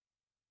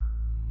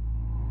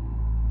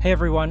Hey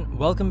everyone,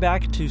 welcome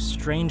back to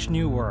Strange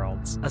New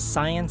Worlds, a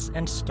science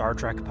and Star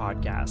Trek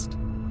podcast.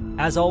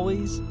 As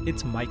always,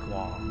 it's Mike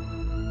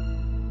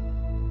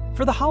Wong.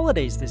 For the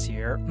holidays this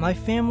year, my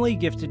family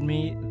gifted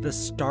me the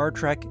Star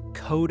Trek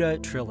Coda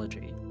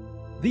trilogy.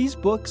 These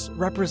books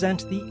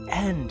represent the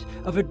end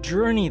of a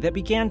journey that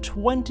began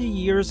 20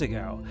 years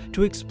ago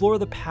to explore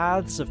the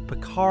paths of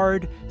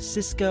Picard,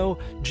 Sisko,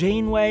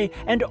 Janeway,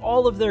 and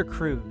all of their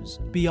crews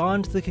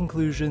beyond the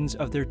conclusions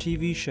of their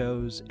TV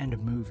shows and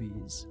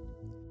movies.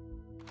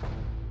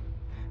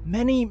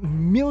 Many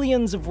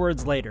millions of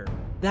words later,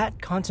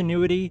 that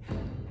continuity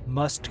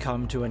must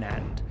come to an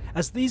end,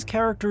 as these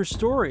characters'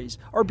 stories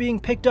are being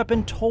picked up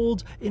and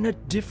told in a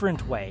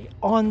different way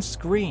on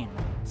screen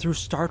through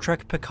Star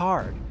Trek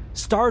Picard,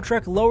 Star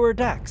Trek Lower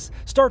Decks,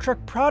 Star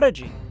Trek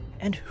Prodigy,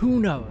 and who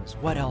knows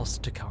what else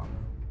to come.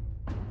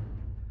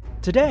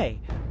 Today,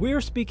 we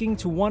are speaking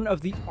to one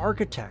of the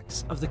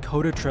architects of the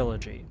Coda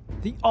trilogy,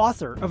 the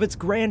author of its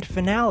grand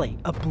finale,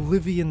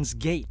 Oblivion's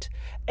Gate,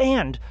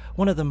 and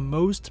one of the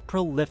most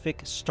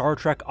prolific Star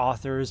Trek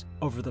authors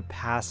over the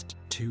past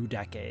 2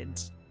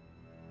 decades.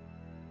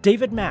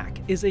 David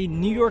Mack is a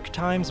New York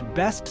Times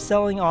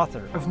best-selling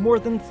author of more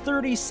than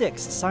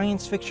 36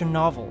 science fiction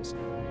novels,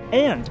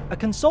 and a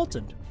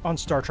consultant on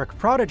Star Trek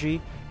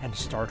Prodigy and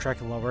Star Trek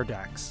Lower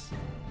Decks.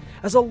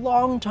 As a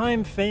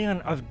longtime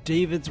fan of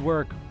David's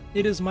work,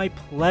 it is my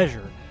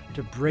pleasure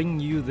to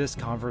bring you this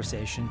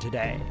conversation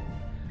today.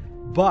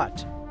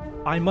 But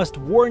I must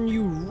warn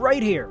you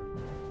right here,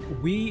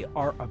 we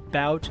are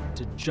about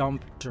to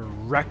jump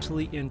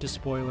directly into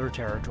spoiler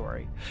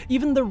territory.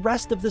 Even the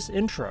rest of this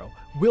intro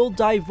will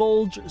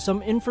divulge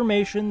some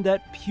information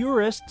that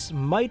purists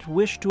might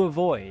wish to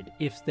avoid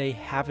if they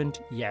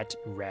haven't yet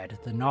read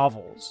the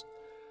novels.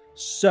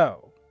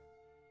 So,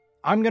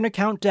 I'm going to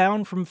count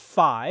down from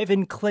 5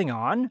 in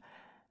Klingon,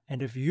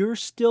 and if you're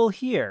still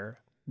here,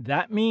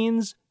 that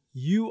means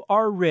you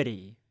are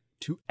ready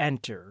to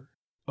enter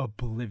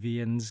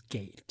Oblivion's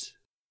Gate.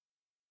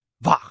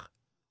 Vach,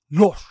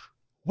 losh,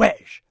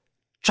 wej,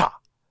 cha,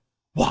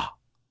 wa.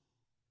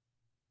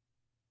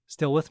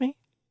 Still with me?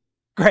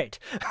 Great.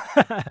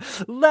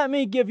 Let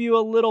me give you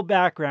a little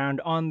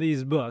background on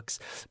these books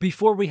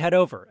before we head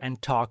over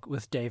and talk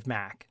with Dave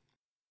Mack.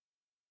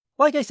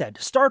 Like I said,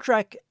 Star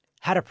Trek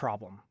had a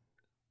problem.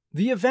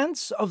 The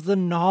events of the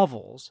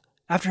novels,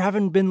 after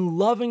having been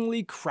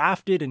lovingly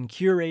crafted and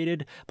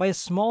curated by a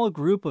small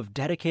group of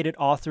dedicated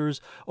authors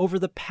over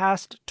the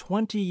past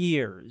 20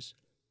 years,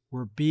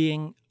 were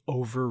being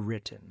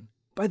overwritten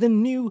by the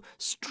new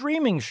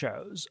streaming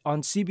shows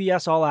on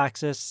CBS All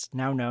Access,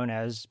 now known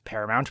as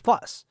Paramount+.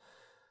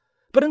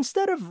 But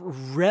instead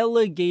of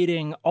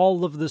relegating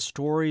all of the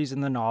stories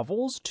in the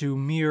novels to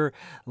mere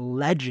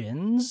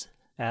legends,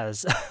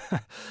 as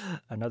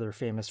another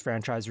famous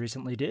franchise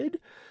recently did,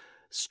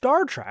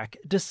 Star Trek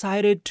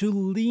decided to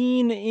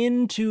lean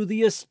into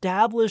the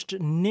established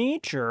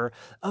nature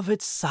of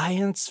its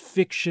science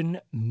fiction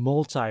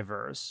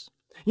multiverse.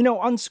 You know,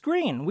 on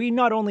screen, we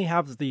not only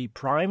have the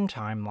Prime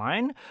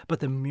timeline, but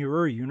the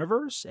Mirror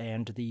Universe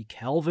and the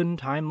Kelvin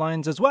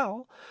timelines as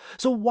well.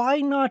 So why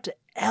not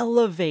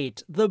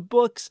elevate the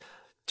books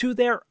to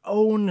their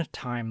own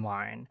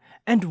timeline?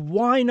 And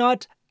why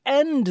not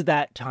end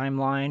that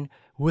timeline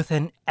with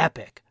an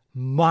epic,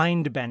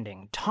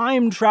 mind-bending,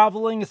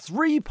 time-traveling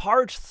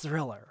 3-part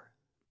thriller?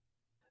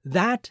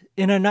 That,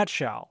 in a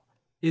nutshell,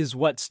 is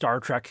what Star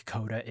Trek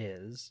Coda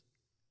is.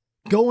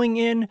 Going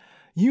in,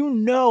 you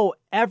know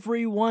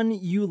everyone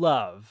you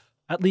love,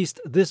 at least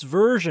this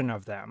version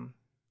of them,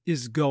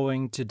 is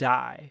going to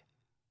die.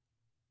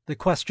 The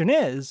question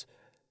is,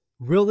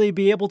 will they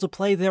be able to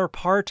play their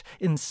part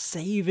in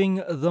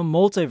saving the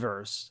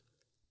multiverse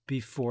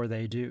before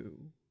they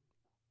do?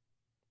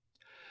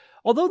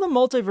 Although the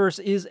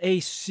multiverse is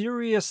a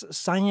serious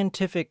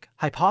scientific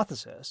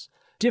hypothesis,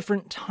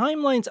 different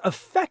timelines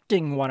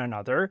affecting one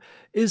another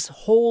is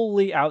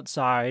wholly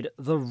outside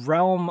the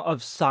realm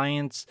of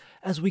science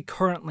as we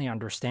currently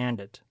understand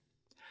it.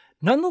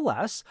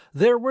 Nonetheless,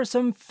 there were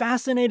some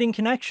fascinating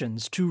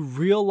connections to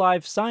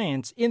real-life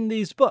science in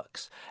these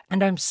books,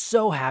 and I'm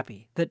so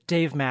happy that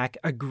Dave Mack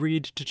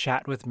agreed to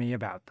chat with me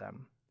about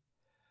them.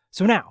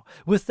 So now,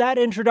 with that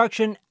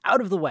introduction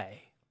out of the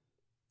way,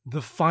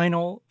 the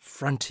final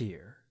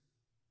frontier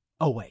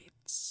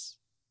awaits.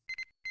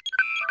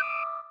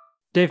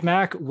 Dave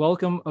Mack,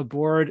 welcome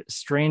aboard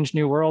Strange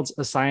New Worlds,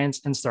 a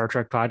science and Star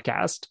Trek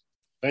podcast.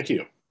 Thank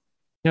you.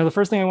 You know, the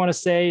first thing I want to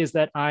say is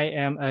that I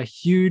am a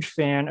huge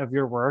fan of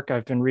your work.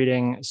 I've been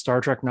reading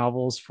Star Trek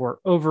novels for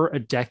over a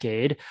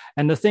decade.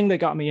 And the thing that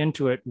got me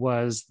into it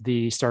was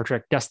the Star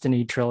Trek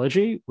Destiny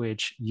trilogy,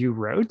 which you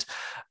wrote.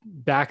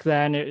 Back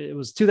then, it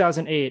was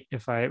 2008,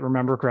 if I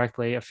remember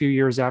correctly, a few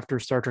years after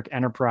Star Trek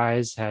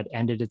Enterprise had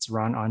ended its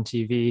run on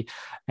TV.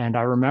 And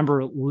I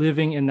remember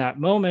living in that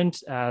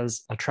moment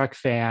as a Trek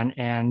fan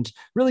and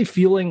really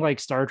feeling like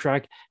Star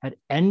Trek had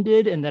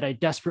ended and that I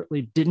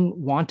desperately didn't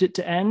want it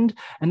to end.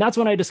 And that's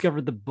when I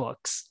discovered the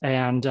books,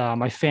 and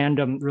my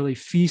fandom really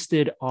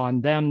feasted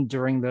on them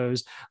during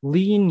those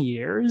lean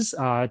years,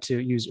 to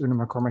use Una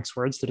McCormack's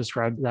words to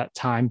describe that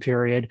time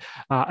period.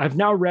 I've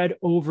now read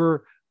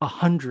over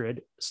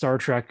 100 Star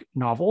Trek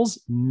novels,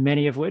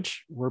 many of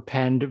which were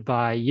penned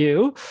by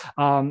you.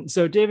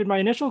 So, David, my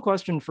initial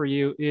question for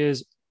you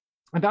is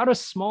about a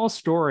small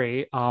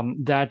story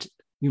that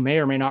you may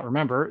or may not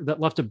remember that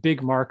left a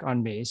big mark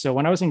on me. So,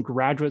 when I was in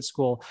graduate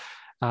school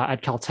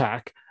at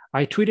Caltech,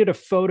 I tweeted a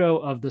photo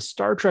of the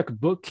Star Trek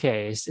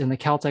bookcase in the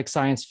Caltech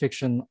Science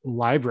Fiction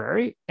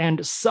Library,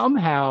 and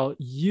somehow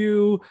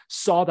you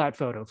saw that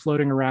photo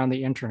floating around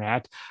the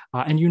internet,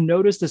 and you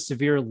noticed a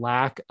severe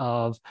lack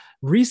of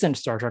recent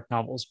Star Trek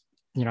novels,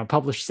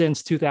 published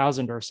since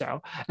 2000 or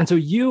so. And so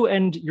you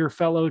and your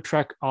fellow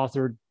Trek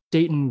author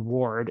Dayton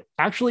Ward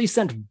actually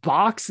sent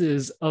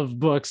boxes of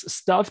books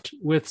stuffed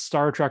with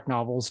Star Trek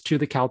novels to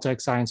the Caltech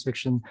Science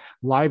Fiction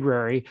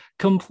Library,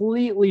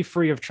 completely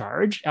free of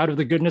charge, out of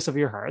the goodness of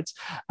your hearts.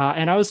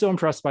 And I was so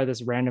impressed by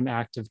this random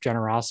act of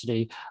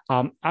generosity.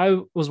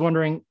 I was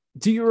wondering,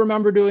 do you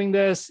remember doing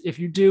this? If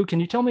you do, can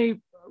you tell me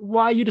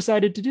why you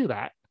decided to do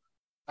that?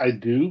 I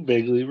do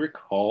vaguely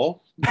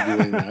recall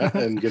doing that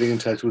and getting in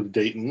touch with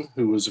Dayton,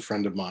 who was a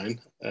friend of mine,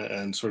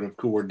 and sort of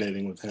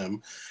coordinating with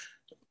him.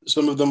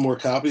 Some of them were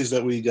copies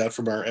that we got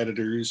from our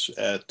editors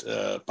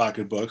at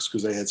Pocket Books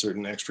because they had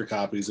certain extra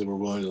copies that we're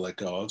willing to let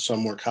go of.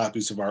 Some were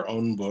copies of our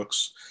own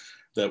books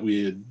that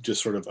we had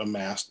just sort of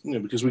amassed,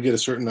 because we get a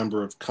certain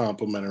number of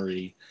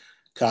complimentary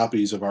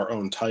copies of our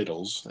own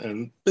titles,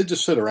 and they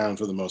just sit around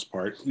for the most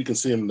part. You can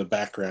see them in the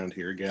background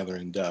here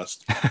gathering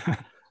dust.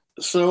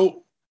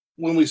 So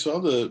when we saw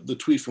the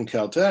tweet from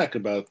Caltech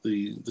about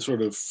the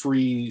sort of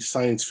free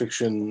science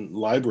fiction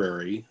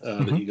library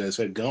that you guys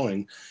had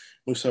going,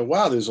 we said,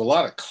 wow, there's a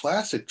lot of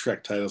classic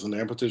Trek titles in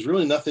there, but there's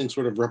really nothing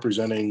sort of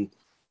representing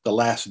the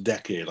last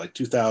decade, like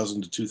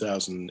 2000 to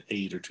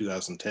 2008 or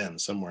 2010,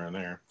 somewhere in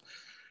there.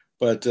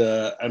 But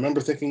I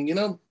remember thinking,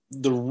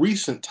 the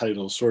recent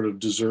titles sort of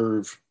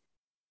deserve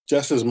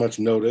just as much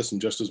notice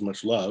and just as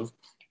much love.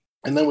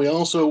 And then we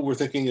also were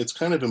thinking it's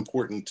kind of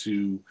important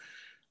to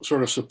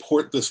sort of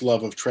support this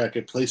love of Trek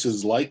at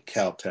places like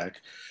Caltech,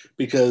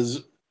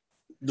 because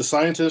the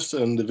scientists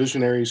and the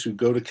visionaries who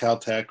go to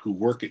Caltech, who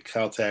work at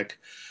Caltech,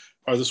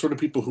 are the sort of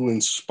people who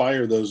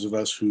inspire those of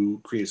us who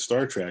create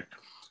Star Trek.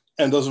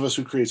 And those of us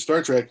who create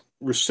Star Trek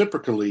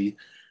reciprocally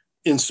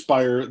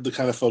inspire the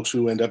kind of folks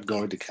who end up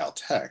going to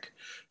Caltech.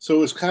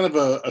 So it's kind of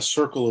a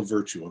circle of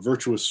virtue, a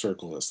virtuous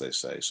circle, as they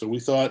say. So we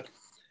thought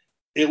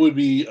it would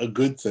be a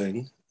good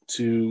thing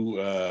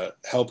to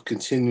help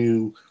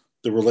continue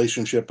the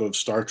relationship of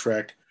Star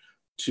Trek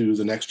to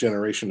the next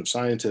generation of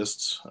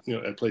scientists,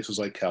 at places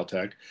like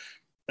Caltech.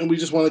 And we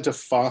just wanted to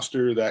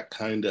foster that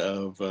kind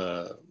of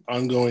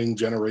ongoing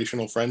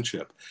generational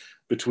friendship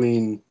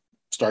between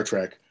Star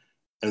Trek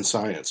and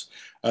science.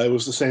 It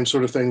was the same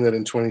sort of thing that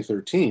in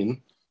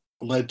 2013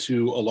 led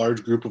to a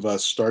large group of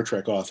us Star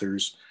Trek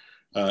authors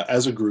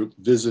as a group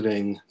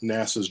visiting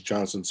NASA's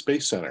Johnson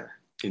Space Center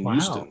in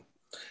Houston.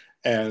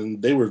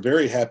 And they were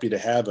very happy to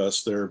have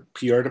us. Their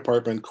PR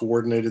department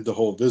coordinated the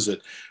whole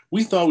visit.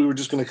 We thought we were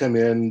just going to come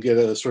in, get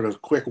a sort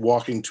of quick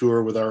walking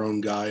tour with our own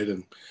guide,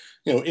 and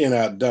in,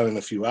 out, done in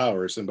a few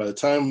hours. And by the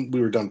time we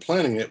were done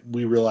planning it,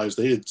 we realized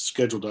they had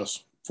scheduled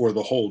us for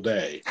the whole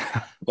day,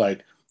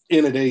 like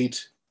in at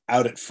 8,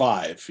 out at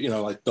 5,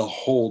 like the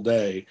whole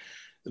day.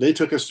 They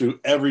took us through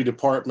every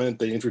department.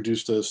 They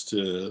introduced us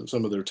to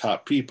some of their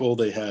top people.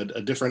 They had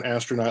a different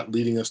astronaut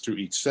leading us through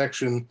each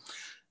section.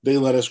 They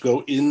let us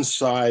go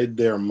inside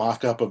their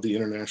mock-up of the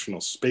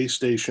International Space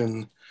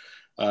Station.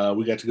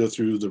 We got to go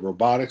through the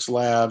robotics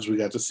labs. We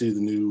got to see the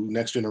new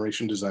next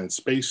generation design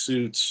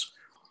spacesuits.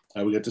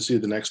 We got to see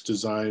the next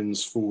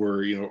designs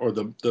for, or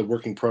the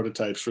working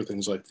prototypes for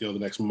things like, the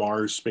next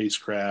Mars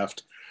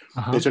spacecraft.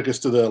 They took us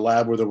to the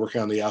lab where they're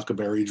working on the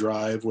Alcubierre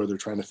drive, where they're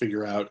trying to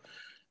figure out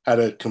how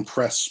to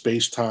compress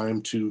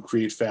space-time to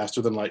create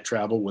faster than light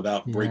travel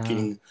without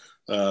breaking,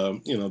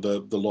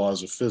 the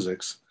laws of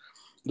physics,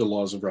 the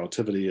laws of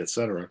relativity,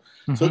 etc.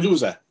 So it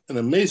was an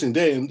amazing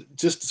day. And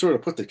just to sort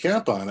of put the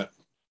cap on it,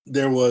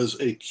 there was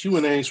a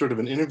Q&A, sort of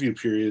an interview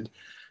period,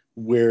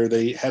 where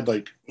they had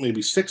like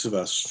maybe 6 of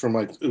us from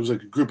it was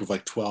like a group of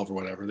like 12 or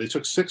whatever. They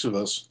took 6 of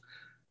us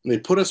and they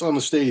put us on the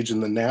stage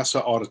in the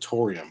NASA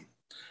auditorium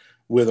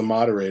with a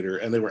moderator,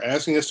 and they were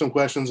asking us some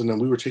questions, and then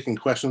we were taking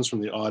questions from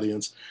the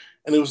audience.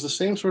 And it was the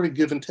same sort of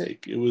give and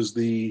take. It was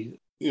the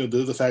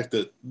fact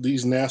that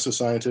these NASA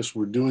scientists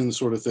were doing the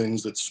sort of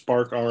things that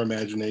spark our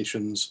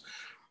imaginations,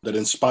 that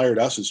inspired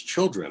us as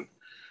children.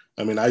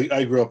 I mean,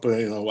 I grew up,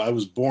 I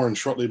was born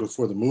shortly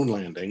before the moon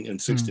landing in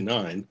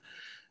 1969.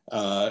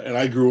 And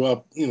I grew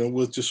up,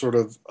 with just sort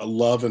of a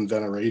love and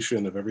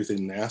veneration of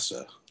everything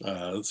NASA,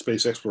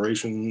 space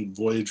exploration,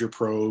 Voyager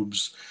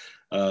probes,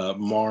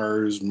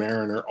 Mars,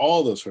 Mariner,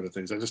 all those sort of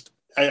things.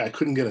 I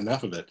couldn't get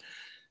enough of it.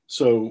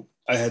 So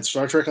I had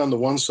Star Trek on the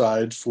one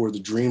side for the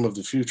dream of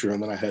the future,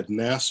 and then I had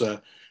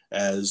NASA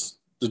as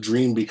the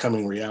dream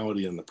becoming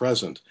reality in the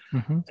present.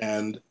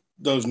 And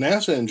those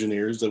NASA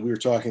engineers that we were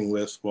talking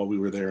with while we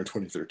were there in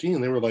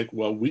 2013, they were like,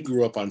 well, we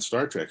grew up on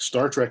Star Trek.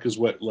 Star Trek is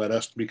what led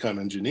us to become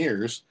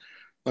engineers.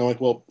 And I'm like,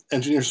 well,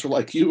 engineers are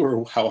like you,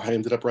 or how I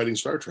ended up writing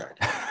Star Trek.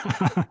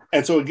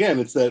 And so again,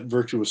 it's that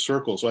virtuous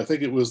circle. So I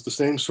think it was the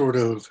same sort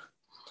of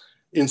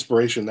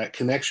inspiration, that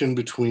connection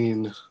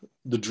between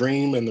the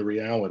dream and the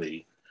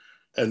reality,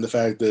 and the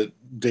fact that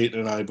Dayton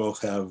and I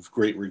both have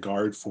great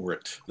regard for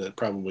it, that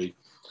probably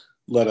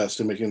led us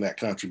to making that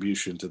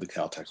contribution to the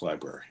Caltech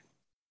library.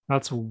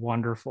 That's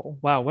wonderful.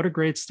 Wow, what a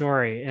great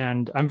story.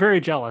 And I'm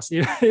very jealous,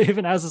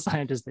 even as a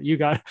scientist, that you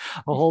got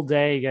a whole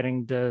day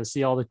getting to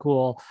see all the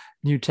cool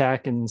new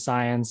tech and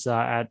science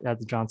at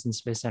the Johnson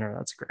Space Center.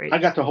 That's great. I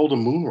got to hold a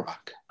moon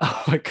rock.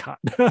 Oh my God.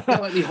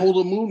 Let me hold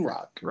a moon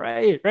rock.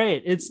 Right.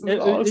 It's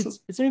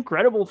an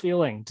incredible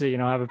feeling to,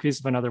 have a piece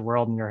of another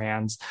world in your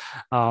hands.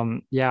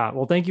 Yeah.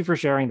 Well, thank you for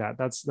sharing that.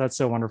 That's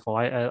so wonderful.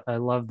 I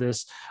love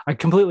this. I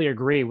completely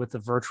agree with the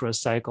virtuous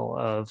cycle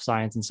of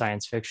science and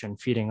science fiction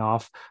feeding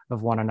off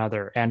of one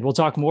another. And we'll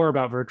talk more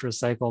about virtuous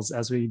cycles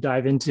as we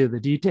dive into the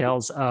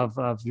details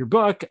of your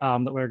book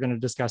that we're going to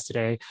discuss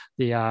today,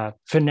 the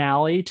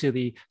finale to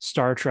the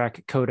Star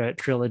Trek Coda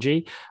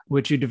trilogy,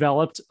 which you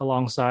developed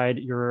alongside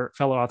your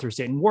fellow authors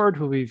Dayton Ward,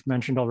 who we've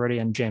mentioned already,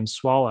 and James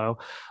Swallow.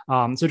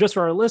 So just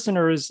for our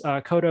listeners,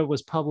 Coda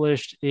was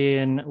published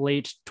in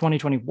late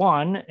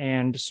 2021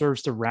 and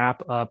serves to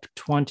wrap up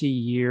 20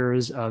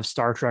 years of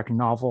Star Trek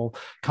novel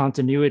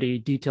continuity,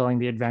 detailing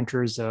the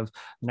adventures of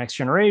the Next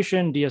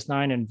Generation,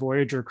 DS9, and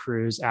Voyager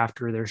crews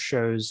after their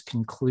shows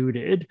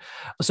concluded.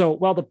 So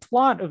while the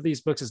plot of these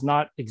books is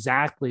not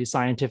exactly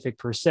scientific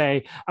per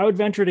se, I would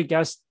venture to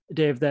guess,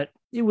 Dave, that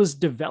it was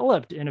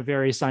developed in a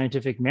very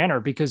scientific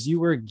manner because you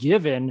were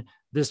given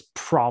this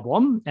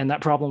problem, and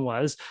that problem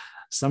was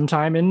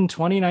sometime in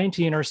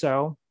 2019 or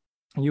so,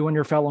 you and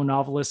your fellow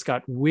novelists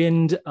got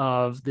wind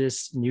of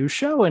this new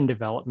show in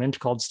development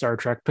called Star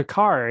Trek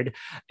Picard,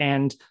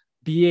 and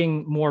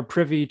being more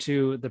privy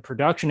to the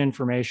production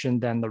information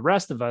than the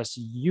rest of us,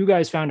 you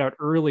guys found out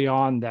early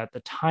on that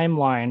the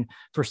timeline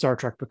for Star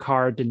Trek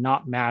Picard did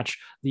not match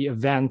the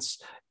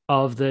events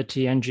of the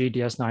TNG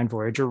DS9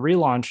 Voyager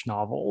relaunch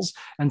novels.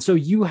 And so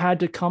you had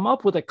to come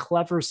up with a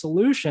clever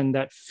solution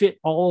that fit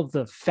all of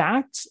the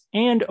facts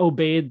and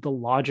obeyed the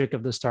logic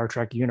of the Star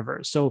Trek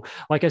universe. So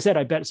like I said,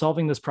 I bet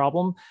solving this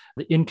problem,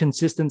 the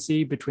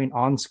inconsistency between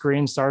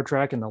on-screen Star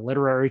Trek and the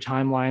literary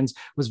timelines,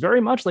 was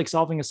very much like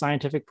solving a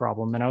scientific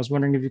problem. And I was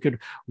wondering if you could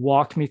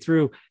walk me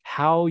through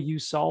how you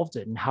solved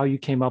it and how you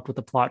came up with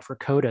the plot for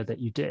Coda that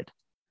you did.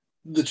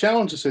 The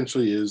challenge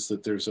essentially is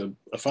that there's a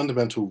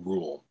fundamental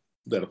rule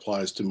that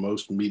applies to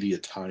most media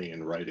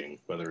tie-in writing,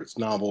 whether it's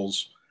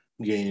novels,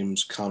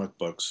 games, comic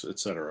books,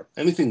 etc.,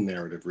 anything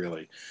narrative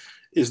really,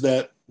 is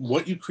that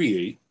what you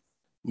create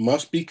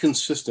must be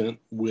consistent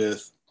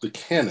with the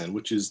canon,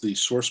 which is the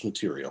source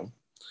material,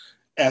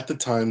 at the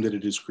time that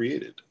it is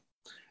created.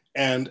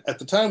 And at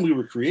the time we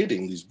were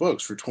creating these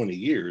books for 20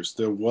 years,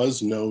 there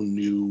was no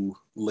new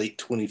late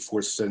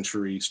 24th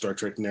century Star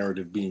Trek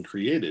narrative being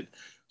created.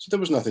 So there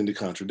was nothing to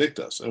contradict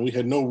us. And we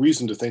had no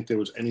reason to think there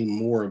was any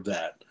more of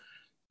that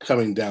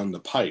coming down the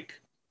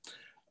pike.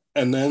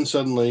 And then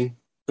suddenly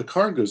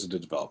Picard goes into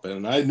development,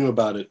 and I knew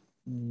about it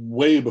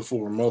way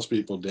before most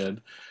people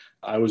did.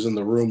 I was in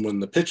the room when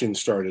the pitching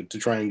started to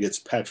try and get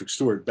Patrick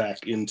Stewart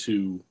back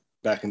into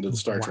the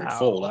Star Trek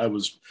fold. I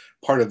was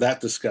part of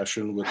that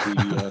discussion with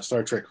the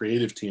Star Trek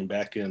creative team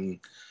back in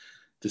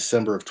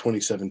December of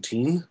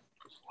 2017.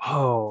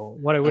 Oh,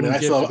 what I wouldn't I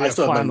give I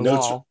still have my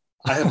notes. Wall.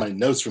 I have my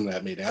notes from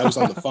that meeting. I was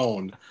on the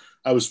phone.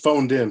 I was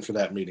phoned in for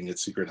that meeting at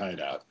Secret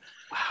Hideout.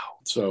 Wow.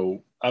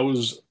 So I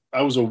was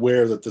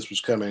aware that this was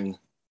coming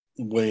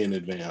way in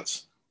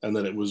advance and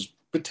that it was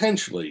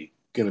potentially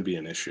going to be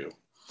an issue.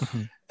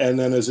 Mm-hmm. And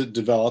then as it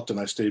developed, and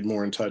I stayed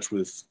more in touch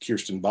with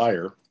Kirsten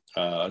Beyer,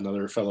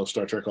 another fellow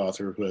Star Trek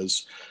author who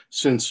has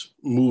since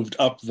moved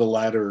up the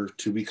ladder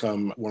to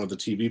become one of the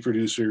TV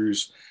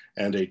producers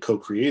and a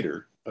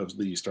co-creator of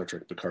the Star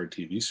Trek Picard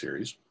TV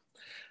series.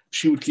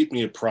 She would keep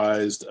me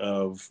apprised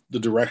of the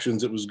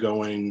directions it was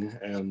going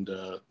and,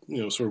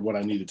 sort of what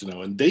I needed to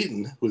know. And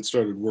Dayton, who had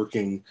started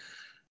working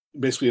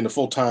basically in a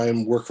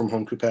full-time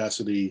work-from-home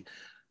capacity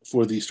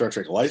for the Star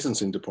Trek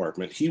licensing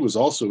department, he was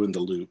also in the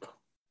loop,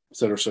 et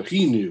cetera. So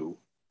he knew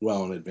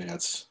well in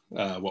advance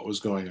what was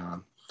going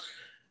on.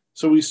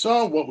 So we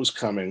saw what was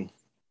coming,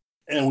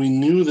 and we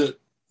knew that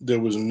there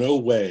was no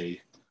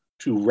way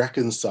to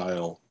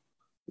reconcile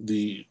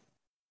the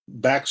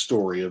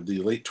backstory of the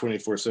late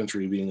 24th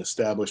century being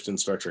established in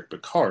Star Trek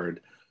Picard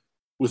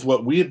with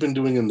what we had been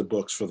doing in the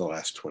books for the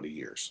last 20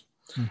 years.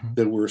 Mm-hmm.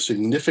 There were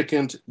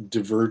significant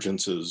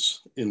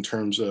divergences in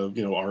terms of,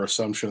 our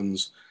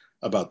assumptions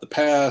about the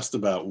past,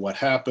 about what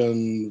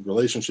happened,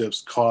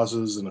 relationships,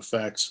 causes, and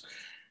effects.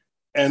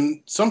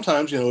 And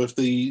sometimes, if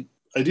the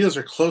ideas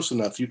are close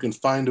enough, you can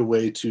find a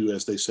way to,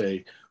 as they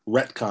say,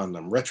 retcon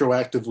them,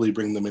 retroactively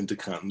bring them into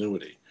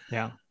continuity.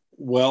 Yeah.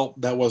 Well,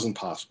 that wasn't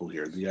possible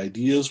here. The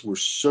ideas were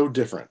so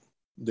different.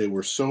 They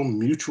were so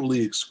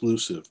mutually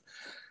exclusive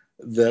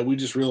that we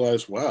just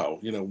realized, wow,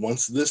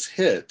 once this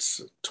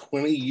hits,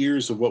 20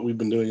 years of what we've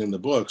been doing in the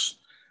books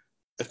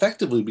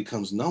effectively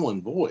becomes null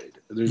and void.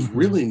 There's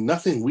really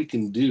nothing we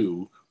can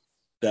do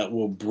that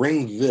will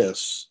bring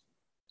this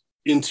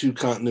into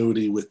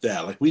continuity with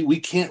that. Like we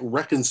can't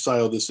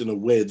reconcile this in a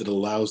way that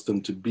allows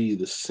them to be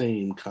the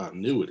same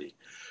continuity.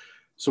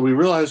 So we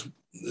realized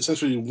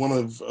essentially one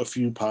of a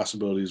few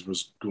possibilities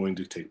was going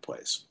to take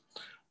place.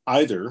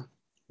 Either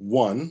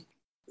one,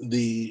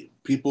 the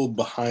people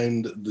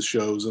behind the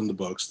shows and the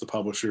books, the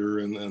publisher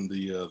and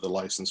the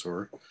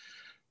licensor,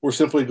 were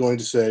simply going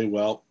to say,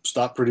 well,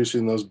 stop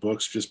producing those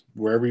books, just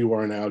wherever you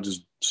are now,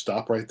 just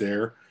stop right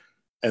there,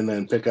 and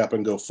then pick up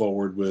and go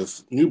forward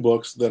with new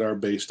books that are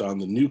based on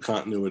the new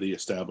continuity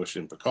established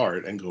in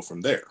Picard and go from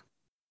there.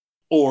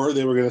 Or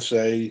they were going to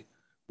say,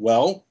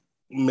 well,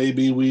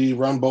 maybe we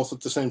run both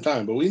at the same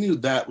time. But we knew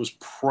that was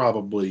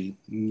probably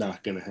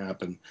not going to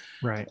happen.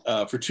 Right.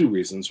 For two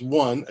reasons.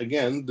 One,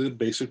 again, the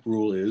basic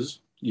rule is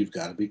you've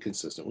got to be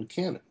consistent with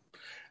canon.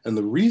 And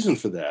the reason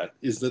for that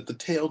is that the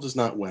tail does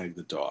not wag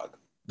the dog.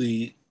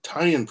 The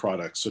tie-in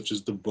products, such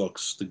as the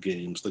books, the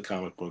games, the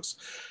comic books,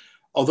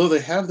 although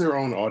they have their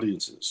own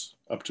audiences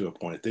up to a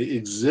point, they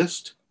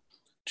exist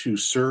to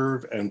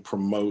serve and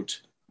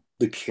promote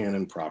the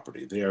canon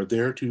property. They are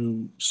there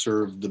to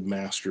serve the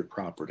master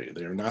property.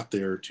 They are not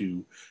there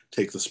to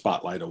take the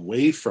spotlight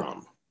away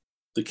from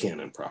the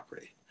canon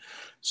property.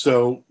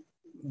 So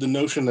the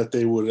notion that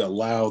they would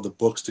allow the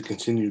books to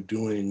continue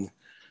doing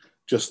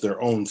just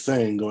their own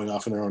thing, going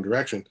off in their own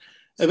direction,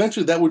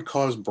 eventually that would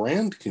cause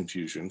brand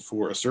confusion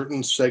for a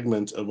certain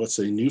segment of, let's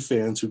say, new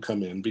fans who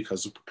come in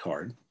because of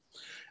Picard.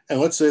 And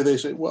let's say they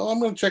say, well,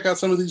 I'm going to check out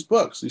some of these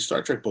books. These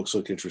Star Trek books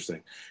look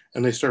interesting.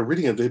 And they start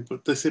reading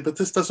it. They say, but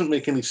this doesn't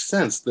make any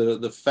sense.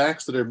 The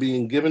facts that are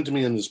being given to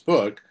me in this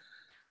book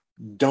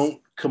don't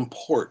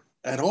comport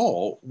at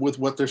all with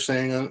what they're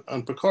saying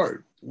on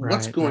Picard.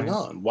 What's going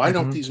on? Why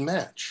don't these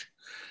match?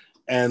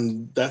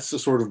 And that's the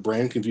sort of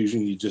brand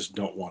confusion you just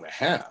don't want to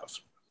have,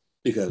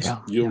 because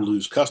you'll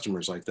lose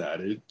customers like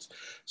that.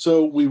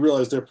 So we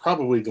realized they're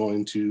probably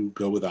going to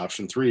go with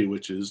option 3,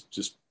 which is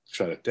just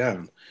shut it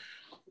down.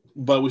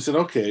 But we said,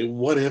 okay,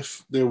 what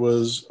if there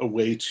was a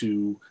way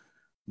to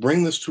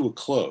bring this to a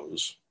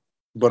close,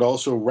 but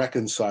also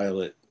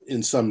reconcile it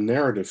in some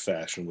narrative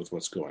fashion with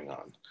what's going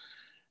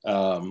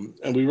on?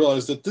 And we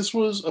realized that this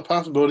was a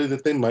possibility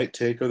that they might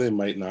take or they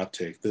might not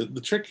take. The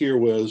trick here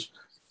was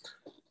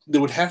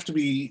there would have to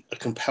be a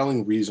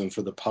compelling reason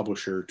for the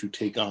publisher to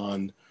take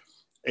on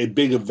a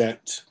big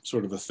event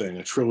sort of a thing,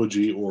 a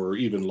trilogy, or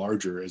even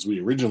larger, as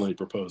we originally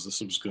proposed. This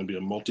was going to be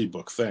a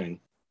multi-book thing.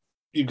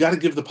 You've got to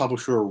give the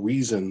publisher a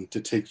reason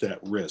to take that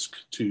risk,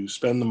 to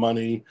spend the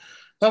money,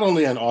 not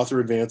only on author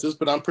advances,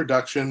 but on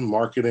production,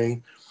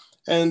 marketing,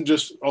 and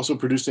just also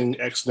producing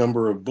X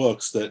number of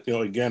books that,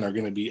 again, are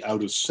going to be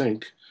out of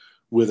sync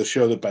with a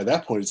show that by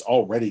that point is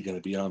already going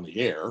to be on the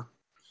air.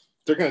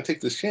 They're going to take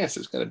this chance.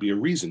 There's got to be a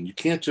reason. You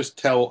can't just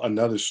tell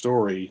another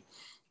story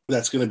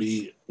that's going to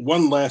be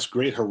one last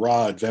great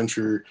hurrah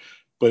adventure,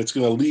 but it's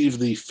going to leave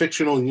the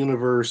fictional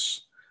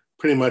universe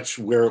pretty much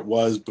where it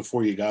was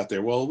before you got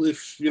there. Well,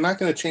 if you're not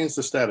going to change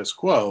the status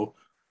quo,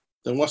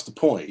 then what's the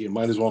point? You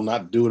might as well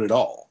not do it at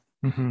all.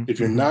 If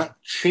you're not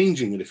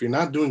changing it, if you're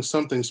not doing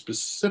something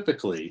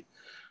specifically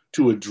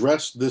to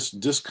address this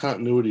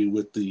discontinuity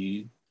with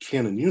the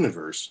canon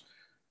universe,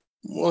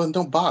 well, then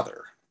don't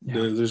bother.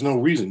 There's no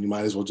reason. You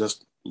might as well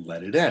just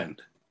let it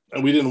end.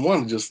 And we didn't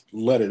want to just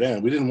let it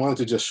end. We didn't want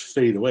it to just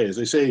fade away. As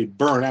they say,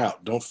 burn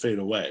out, don't fade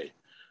away.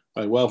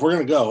 Like, well, if we're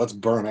going to go, let's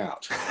burn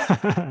out.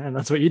 And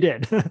that's what you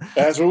did.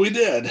 That's what we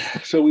did.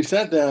 So we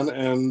sat down,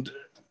 and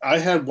I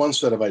had one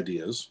set of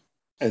ideas,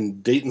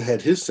 and Dayton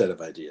had his set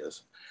of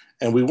ideas.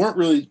 And we weren't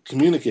really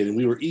communicating.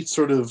 We were each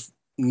sort of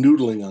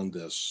noodling on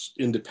this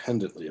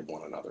independently of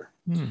one another.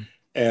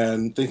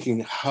 And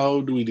thinking,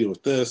 how do we deal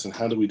with this? And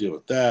how do we deal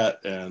with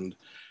that? And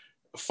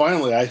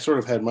finally, I sort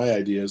of had my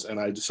ideas, and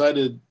I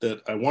decided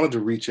that I wanted to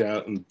reach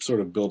out and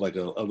sort of build like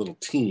a little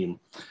team.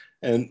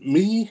 And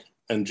me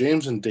and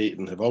James and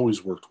Dayton have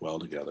always worked well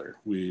together.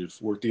 We've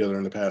worked together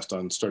in the past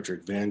on Star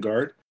Trek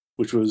Vanguard,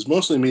 which was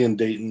mostly me and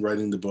Dayton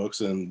writing the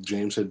books, and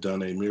James had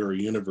done a mirror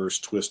universe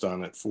twist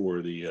on it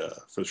for the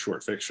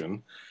short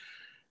fiction.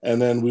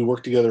 And then we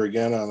worked together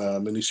again on a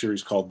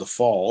miniseries called The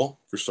Fall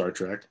for Star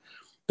Trek.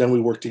 Then we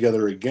worked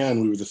together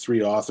again. We were the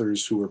 3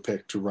 authors who were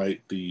picked to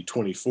write the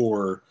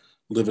 24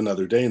 Live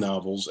Another Day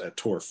novels at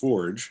Tor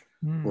Forge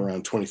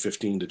around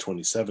 2015 to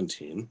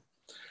 2017.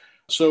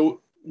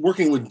 So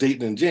working with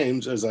Dayton and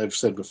James, as I've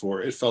said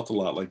before, it felt a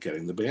lot like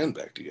getting the band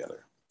back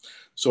together.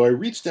 So I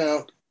reached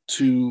out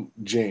to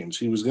James.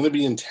 He was going to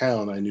be in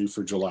town, I knew,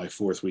 for July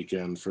 4th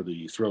weekend for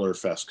the Thriller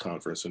Fest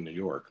conference in New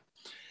York.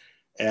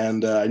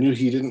 And I knew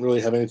he didn't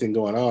really have anything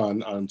going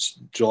on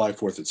July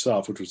 4th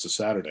itself, which was a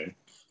Saturday.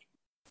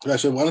 And I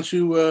said, why don't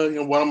you,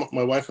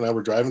 my wife and I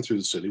were driving through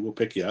the city. We'll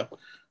pick you up.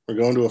 We're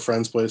going to a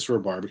friend's place for a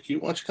barbecue.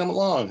 Why don't you come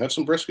along, have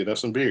some brisket, have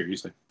some beer?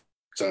 He's like,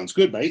 sounds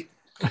good, mate.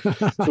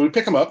 So we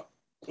pick him up.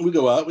 We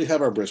go out, we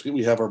have our brisket,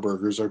 we have our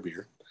burgers, our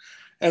beer.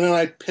 And then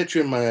I pitch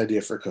him my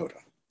idea for Coda.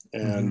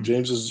 And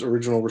James's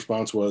original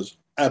response was,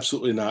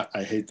 absolutely not.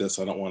 I hate this.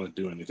 I don't want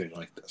to do anything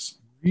like this.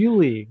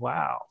 Really?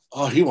 Wow.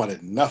 Oh, he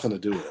wanted nothing to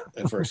do with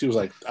it at first. He was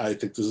like, I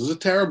think this is a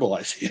terrible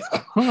idea.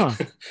 Huh.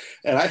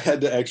 And I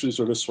had to actually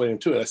sort of sway him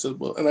to it. I said,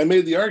 well, and I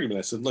made the argument.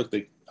 I said, look,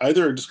 they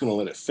either are just going to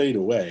let it fade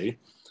away, in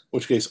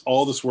which case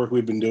all this work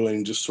we've been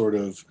doing just sort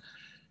of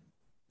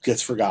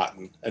gets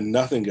forgotten and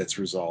nothing gets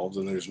resolved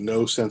and there's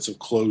no sense of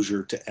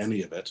closure to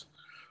any of it.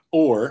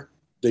 Or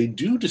they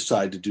do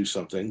decide to do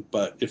something,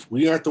 but if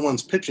we aren't the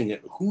ones pitching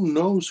it, who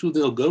knows who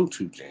they'll go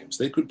to, James?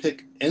 They could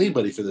pick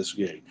anybody for this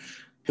gig.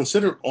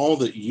 Consider all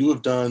that you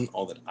have done,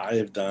 all that I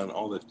have done,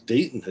 all that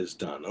Dayton has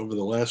done over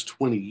the last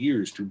 20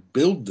 years to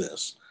build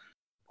this.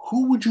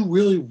 Who would you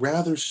really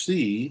rather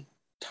see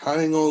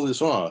tying all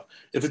this off?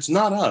 If it's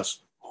not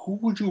us, who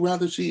would you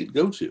rather see it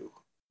go to?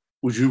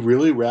 Would you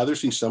really rather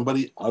see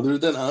somebody other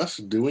than us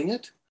doing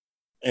it?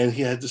 And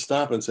he had to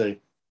stop and say,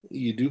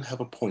 you do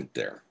have a point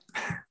there.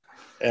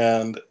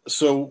 And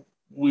so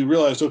we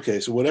realized,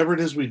 okay, so whatever it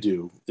is we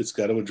do, it's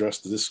got to address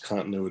this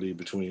continuity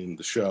between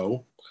the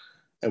show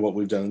and what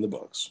we've done in the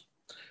books.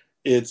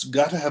 It's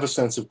got to have a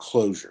sense of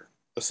closure,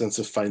 a sense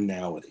of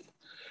finality.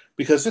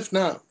 Because if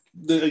not,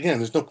 again,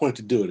 there's no point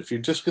to do it. If you're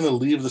just going to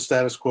leave the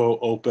status quo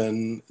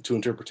open to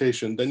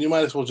interpretation, then you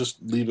might as well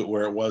just leave it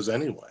where it was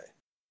anyway.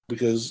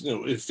 Because,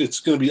 if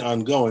it's going to be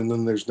ongoing,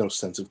 then there's no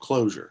sense of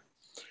closure.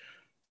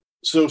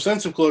 So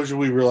sense of closure,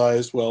 we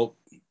realized, well,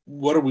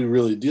 what are we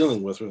really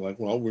dealing with? We're like,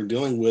 well, we're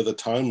dealing with a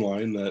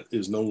timeline that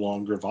is no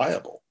longer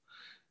viable.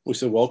 We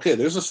said, well, okay,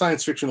 there's a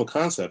science fictional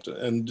concept,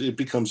 and it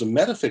becomes a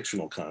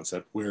metafictional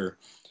concept where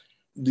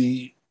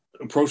the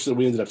approach that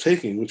we ended up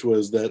taking, which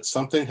was that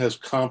something has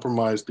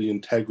compromised the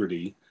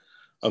integrity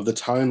of the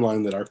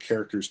timeline that our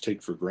characters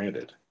take for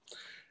granted.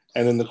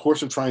 And in the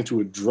course of trying to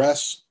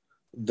address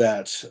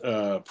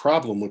that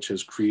problem, which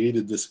has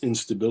created this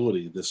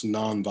instability, this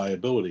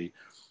non-viability,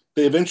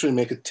 they eventually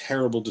make a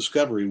terrible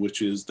discovery,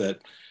 which is that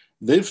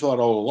they've thought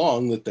all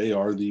along that they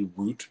are the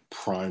root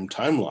prime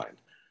timeline.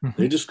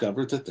 They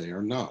discovered that they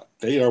are not.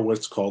 They are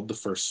what's called the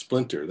first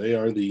splinter. They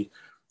are the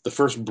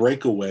first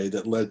breakaway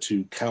that led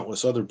to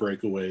countless other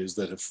breakaways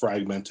that have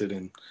fragmented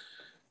and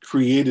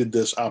created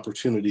this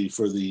opportunity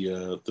for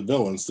the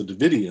villains, the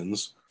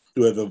Davidians,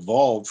 who have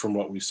evolved from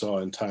what we saw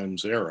in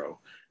Time's Arrow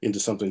into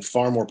something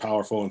far more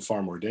powerful and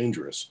far more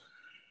dangerous.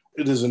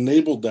 It has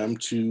enabled them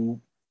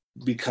to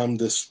become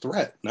this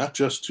threat, not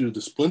just to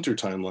the splinter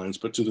timelines,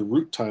 but to the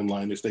root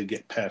timeline if they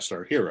get past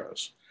our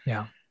heroes.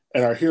 Yeah.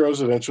 And our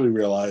heroes eventually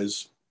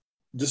realize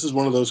this is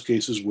one of those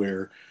cases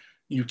where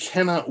you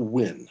cannot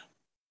win.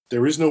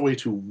 There is no way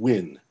to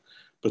win,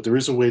 but there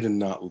is a way to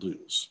not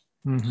lose.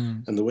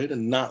 And the way to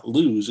not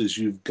lose is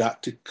you've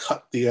got to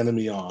cut the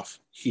enemy off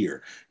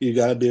here. You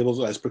got to be able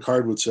to, as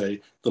Picard would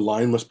say, the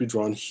line must be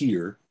drawn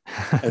here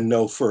and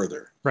no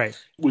further. Right.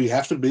 We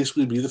have to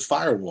basically be the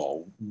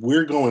firewall.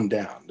 We're going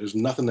down. There's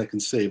nothing that can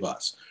save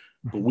us.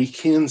 But we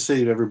can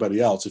save everybody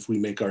else if we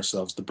make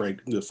ourselves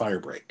the fire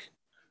break.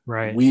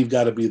 Right. We've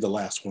got to be the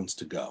last ones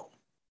to go.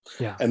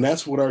 Yeah. And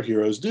that's what our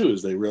heroes do,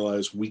 is they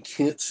realize we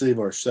can't save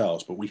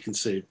ourselves, but we can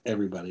save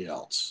everybody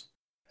else.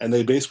 And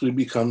they basically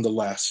become the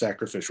last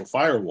sacrificial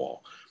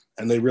firewall.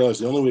 And they realize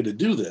the only way to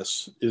do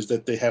this is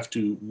that they have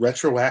to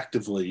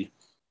retroactively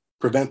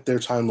prevent their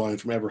timeline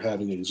from ever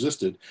having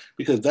existed,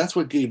 because that's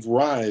what gave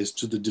rise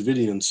to the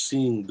Davidians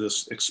seeing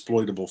this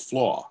exploitable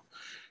flaw.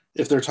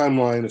 If their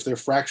timeline, if their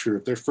fracture,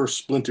 if their first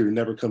splinter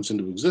never comes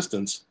into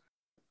existence,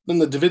 then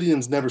the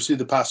Davidians never see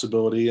the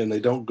possibility, and they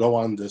don't go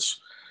on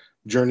this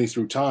journey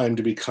through time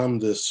to become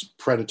this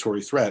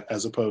predatory threat,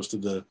 as opposed to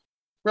the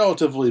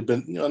relatively,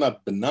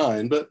 not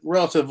benign, but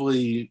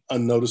relatively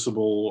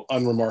unnoticeable,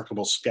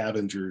 unremarkable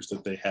scavengers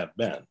that they have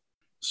been.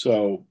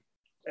 So,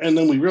 and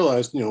then we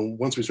realized,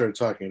 once we started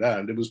talking it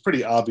out, it was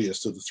pretty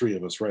obvious to the three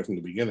of us right from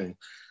the beginning.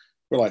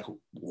 We're like,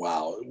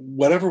 wow,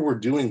 whatever we're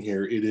doing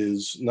here, it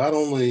is not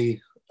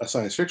only a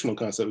science fictional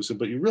concept,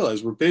 but you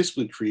realize we're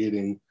basically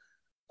creating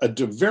a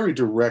very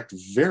direct,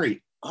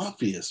 very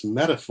obvious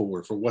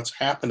metaphor for what's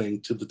happening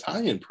to the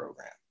tie-in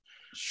program.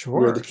 Sure.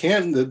 Where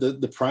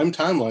the prime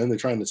timeline they're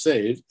trying to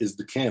save is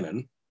the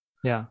canon.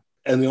 Yeah.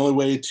 And the only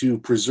way to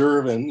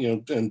preserve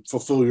and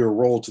fulfill your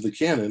role to the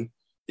canon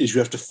is you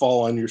have to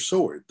fall on your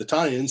sword. The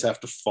tie-ins have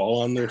to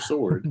fall on their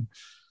sword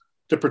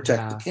to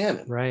protect the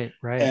canon. Right.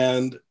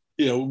 And,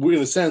 we,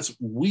 in a sense,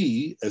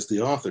 we as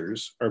the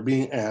authors are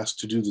being asked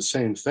to do the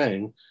same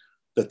thing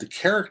that the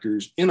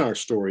characters in our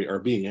story are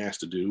being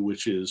asked to do,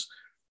 which is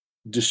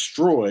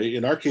destroy,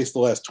 in our case, the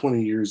last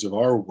 20 years of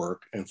our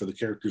work, and for the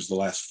characters, the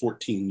last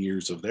 14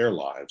 years of their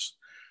lives,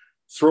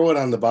 throw it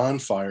on the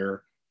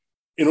bonfire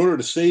in order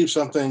to save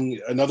something,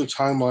 another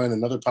timeline,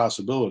 another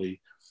possibility.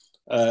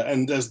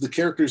 And as the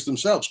characters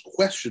themselves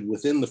question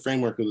within the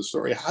framework of the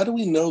story, how do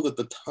we know that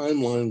the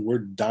timeline we're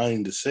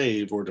dying to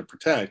save or to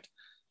protect,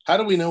 how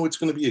do we know it's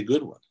going to be a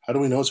good one? How do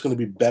we know it's going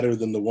to be better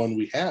than the one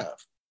we have?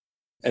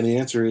 And the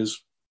answer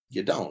is,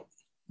 you don't.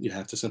 You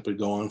have to simply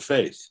go on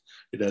faith.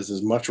 It has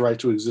as much right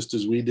to exist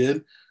as we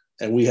did,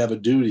 and we have a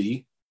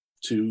duty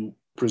to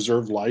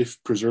preserve life,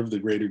 preserve the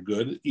greater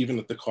good, even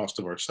at the cost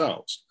of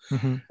ourselves.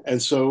 Mm-hmm.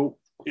 And so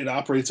it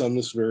operates on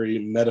this very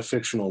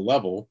metafictional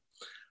level.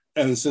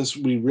 And since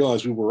we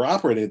realized we were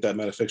operating at that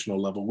metafictional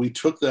level, we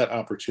took that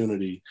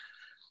opportunity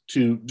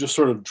to just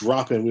sort of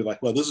drop in. We're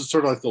like, well, this is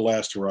sort of like The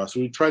Last Hurrah.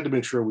 So we tried to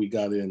make sure we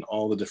got in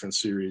all the different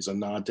series, a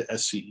nod to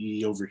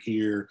SCE over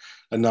here,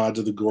 a nod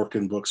to the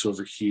Gorkin books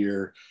over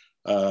here,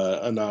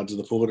 a nod to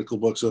the political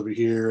books over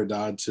here, a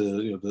nod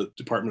to the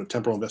Department of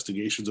Temporal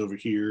Investigations over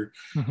here.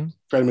 Mm-hmm.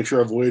 Try to make sure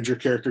a Voyager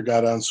character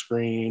got on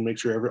screen, make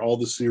sure all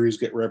the series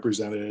get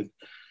represented.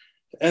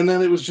 And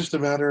then it was just a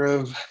matter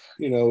of,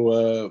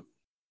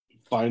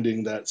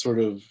 finding that sort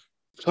of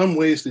some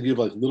ways to give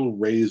like little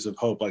rays of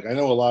hope. Like I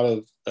know a lot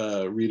of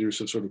readers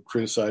have sort of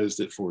criticized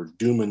it for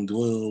doom and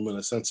gloom and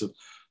a sense of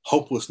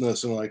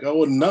hopelessness and like, oh,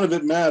 well, none of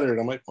it mattered.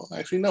 I'm like, well,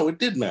 actually, no, it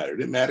did matter.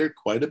 It mattered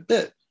quite a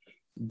bit.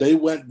 They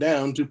went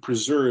down to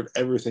preserve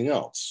everything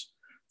else.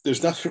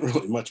 There's nothing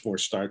really much more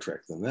Star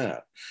Trek than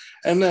that.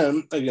 And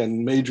then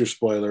again, major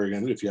spoiler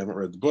again, if you haven't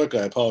read the book,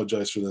 I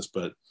apologize for this,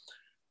 but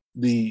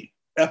the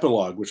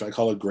epilogue, which I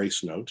call a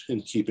grace note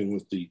in keeping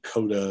with the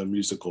coda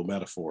musical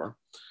metaphor,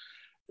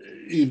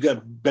 you've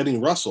got Benny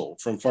Russell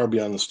from Far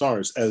Beyond the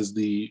Stars as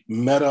the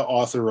meta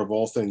author of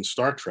all things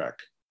Star Trek.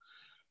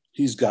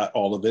 He's got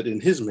all of it in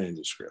his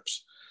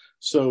manuscripts.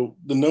 So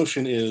the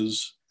notion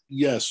is,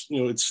 yes,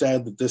 it's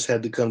sad that this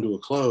had to come to a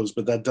close,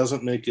 but that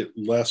doesn't make it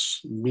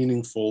less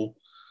meaningful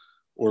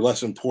or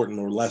less important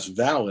or less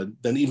valid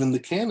than even the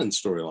canon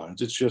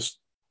storylines. It's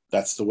just,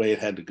 that's the way it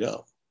had to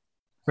go.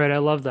 Right. I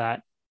love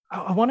that.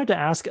 I wanted to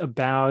ask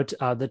about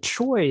the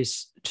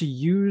choice to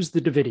use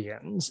the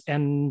Davidians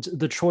and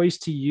the choice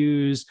to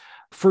use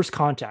First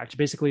Contact,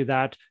 basically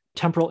that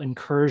temporal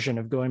incursion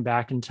of going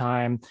back in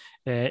time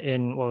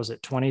in,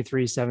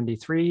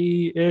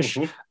 2373-ish,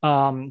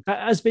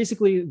 as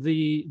basically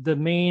the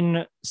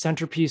main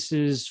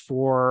centerpieces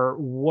for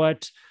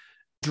what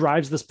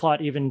drives this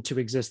plot even to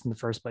exist in the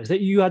first place.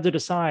 That you had to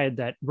decide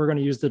that we're going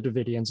to use the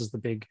Davidians as the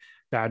big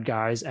bad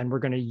guys, and we're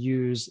going to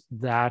use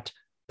that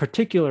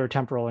particular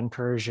temporal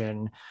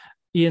incursion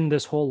in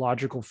this whole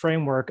logical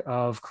framework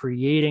of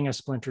creating a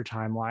splinter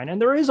timeline. And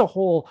there is a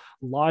whole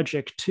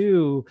logic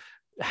to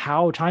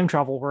how time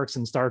travel works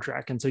in Star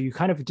Trek. And so you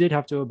kind of did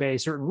have to obey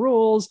certain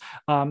rules.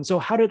 So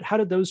how did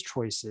those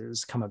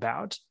choices come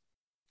about?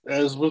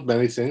 As with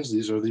many things,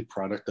 these are the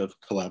product of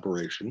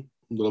collaboration,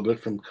 a little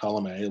bit from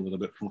column A, a little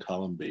bit from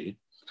column B.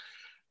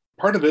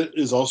 Part of it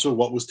is also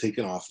what was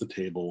taken off the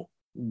table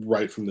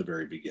right from the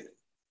very beginning.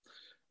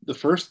 The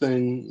first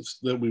things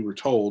that we were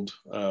told,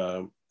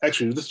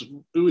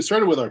 we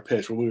started with our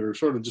pitch when we were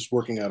sort of just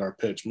working out our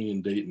pitch, me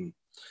and Dayton.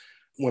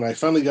 When I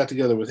finally got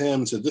together with him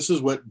and said, this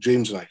is what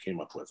James and I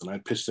came up with, and I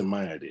pitched him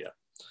my idea,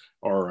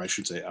 or I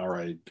should say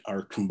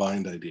our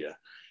combined idea.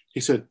 He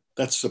said,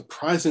 that's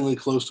surprisingly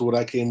close to what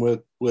I came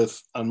with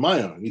on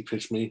my own. He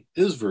pitched me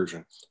his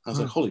version. I was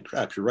like, holy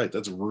crap, you're right.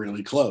 That's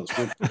really close.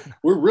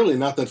 We're really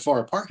not that far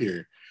apart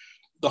here.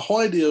 The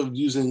whole idea of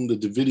using the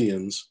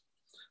Davidians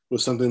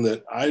was something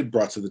that I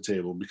brought to the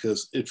table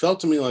because it felt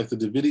to me like the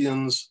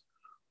Davidians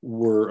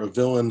were a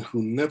villain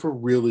who never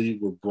really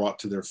were brought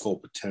to their full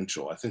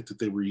potential. I think that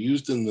they were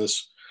used in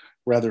this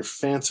rather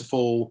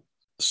fanciful,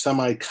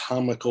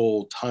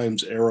 semi-comical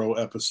Times Arrow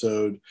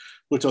episode,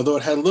 which although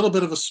it had a little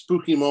bit of a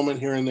spooky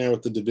moment here and there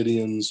with the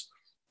Davidians,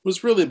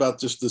 was really about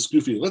just this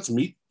goofy, let's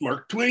meet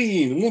Mark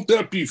Twain. Won't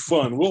that be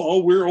fun? We'll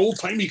all wear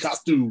old-timey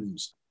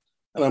costumes.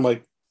 And I'm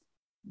like,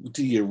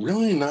 do you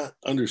really not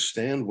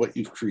understand what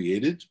you've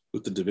created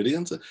with the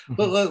Davidians?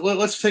 Mm-hmm.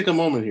 Let's take a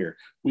moment here.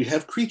 We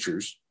have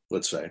creatures,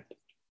 let's say,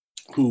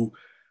 who,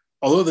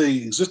 although they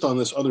exist on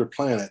this other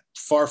planet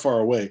far,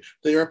 far away,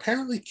 they are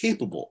apparently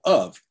capable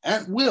of,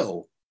 at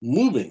will,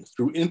 moving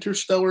through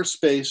interstellar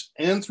space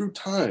and through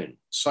time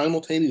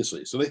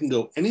simultaneously. So they can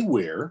go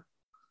anywhere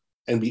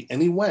and be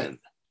anywhen.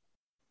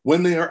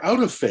 When they are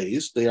out of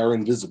phase, they are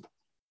invisible.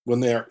 When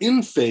they are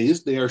in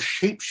phase, they are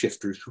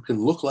shapeshifters who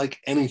can look like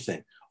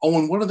anything. Oh,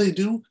 and what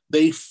do?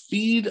 They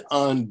feed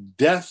on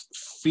death,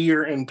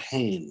 fear, and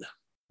pain.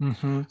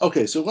 Mm-hmm.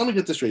 Okay, so let me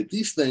get this straight.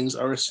 These things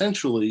are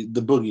essentially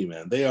the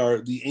boogeyman. They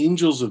are the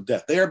angels of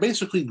death. They are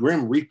basically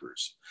grim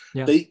reapers.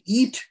 Yeah. They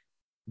eat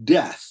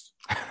death.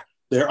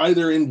 They're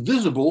either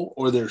invisible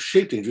or they're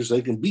shape changers.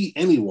 They can be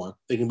anyone.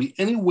 They can be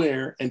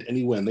anywhere and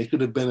anywhen. They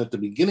could have been at the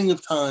beginning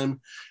of time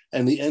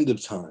and the end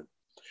of time.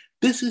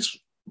 This is,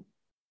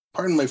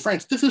 pardon my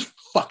French, this is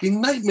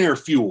fucking nightmare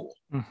fuel.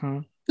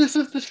 Mm-hmm. This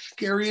is the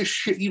scariest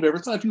shit you've ever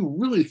thought. If you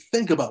really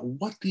think about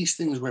what these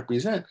things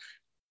represent,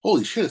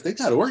 holy shit, if they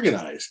got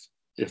organized,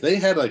 if they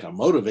had like a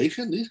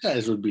motivation, these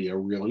guys would be a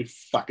really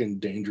fucking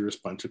dangerous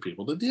bunch of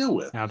people to deal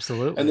with.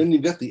 Absolutely. And then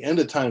you've got the end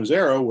of Times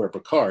Arrow where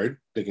Picard,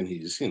 thinking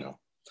he's,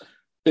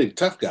 big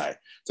tough guy.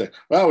 It's like,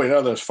 well, we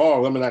know there's 4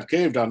 of them in that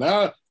cave down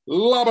there.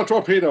 Lob a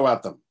torpedo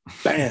at them.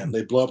 Bam,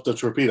 they blow up the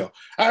torpedo.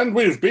 And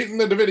we've beaten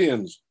the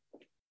Davidians.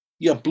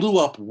 You blew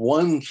up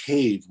one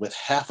cave with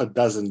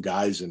 6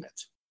 guys in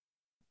it.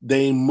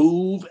 They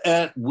move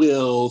at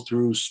will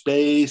through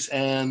space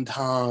and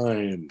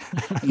time.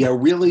 You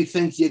really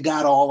think you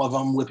got all of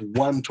them with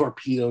one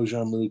torpedo,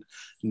 Jean-Luc?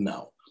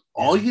 No.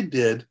 All you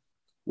did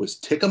was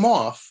tick them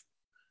off,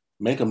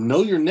 make them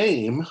know your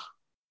name,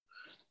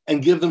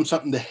 and give them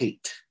something to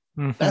hate.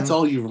 Mm-hmm. That's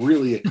all you've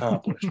really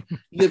accomplished.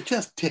 You've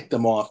just ticked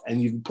them off and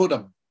you've put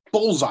a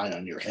bullseye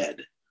on your head.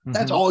 Mm-hmm.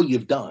 That's all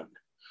you've done.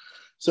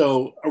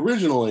 So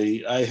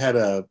originally, I had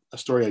a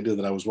story I did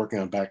that I was working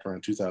on back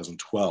around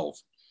 2012.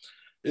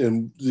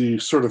 In the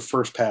sort of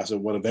first pass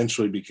of what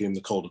eventually became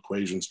the Cold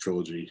Equations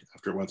trilogy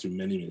after it went through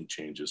many, many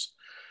changes.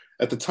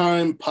 At the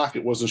time,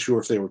 Pocket wasn't sure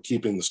if they were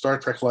keeping the Star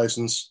Trek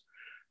license.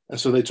 And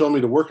so they told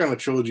me to work on a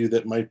trilogy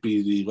that might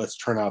be the let's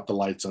turn out the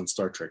lights on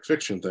Star Trek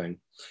fiction thing.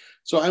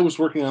 So I was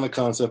working on a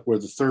concept where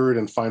the third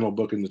and final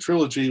book in the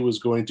trilogy was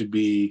going to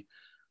be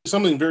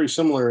something very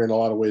similar in a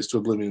lot of ways to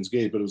Oblivion's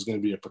Gate, but it was going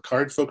to be a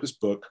Picard-focused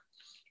book.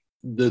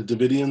 The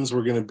Davidians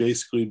were going to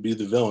basically be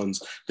the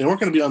villains. They weren't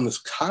going to be on this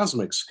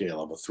cosmic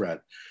scale of a threat.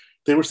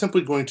 They were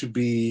simply going to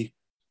be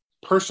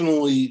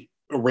personally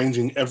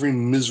arranging every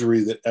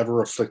misery that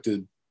ever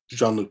afflicted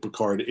Jean-Luc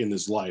Picard in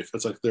his life.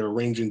 It's like they're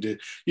arranging to,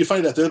 you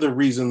find out they're the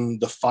reason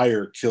the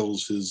fire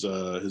kills his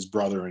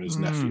brother and his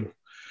nephew.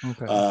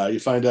 Okay.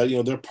 You find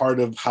out, they're part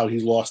of how he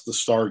lost the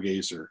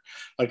Stargazer.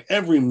 Like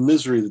every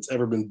misery that's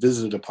ever been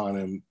visited upon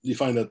him, you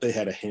find out they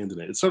had a hand in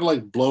it. It's sort of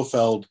like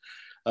Blofeld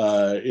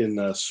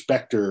in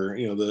Spectre,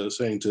 the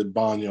saying to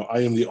Bond,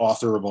 I am the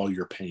author of all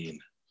your pain.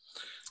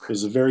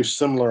 There's a very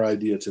similar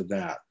idea to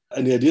that.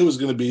 And the idea was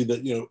going to be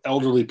that,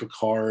 elderly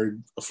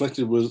Picard,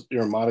 afflicted with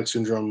Irumodic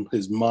syndrome,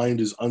 his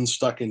mind is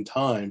unstuck in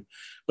time,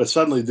 but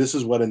suddenly this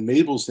is what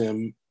enables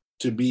him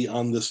to be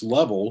on this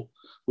level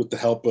with the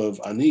help of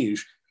Anij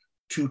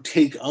to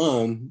take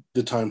on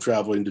the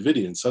time-traveling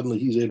Davidians. Suddenly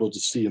he's able to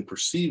see and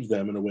perceive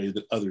them in a way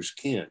that others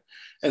can't.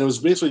 And it was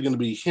basically going to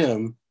be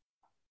him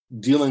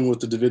dealing with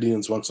the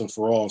Davidians once and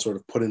for all and sort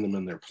of putting them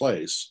in their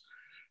place.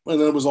 And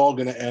then it was all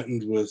going to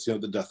end with,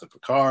 the death of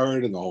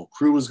Picard, and the whole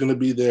crew was going to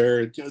be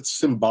there. It's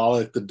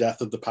symbolic, the death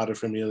of the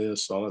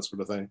paterfamilias, all that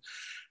sort of thing.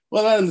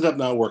 Well, that ended up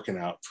not working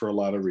out for a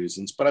lot of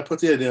reasons, but I put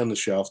the idea on the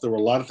shelf. There were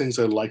a lot of things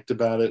I liked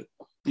about it,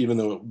 even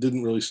though it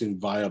didn't really seem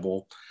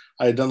viable.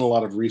 I had done a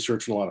lot of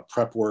research and a lot of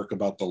prep work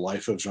about the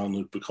life of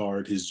Jean-Luc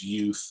Picard, his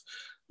youth,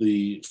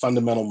 the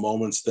fundamental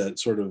moments that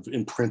sort of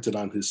imprinted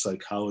on his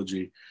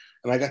psychology.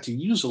 And I got to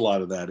use a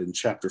lot of that in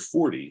chapter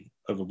 40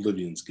 of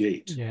Oblivion's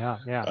Gate.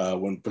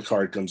 When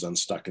Picard comes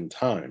unstuck in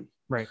time.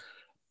 Right.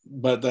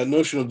 But that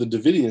notion of the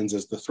Davidians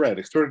as the threat,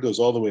 it sort of goes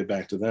all the way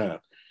back to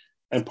that.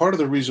 And part of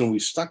the reason we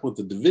stuck with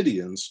the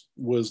Davidians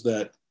was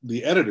that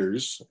the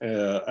editors,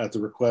 at the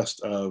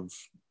request of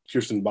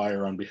Kirsten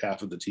Beyer on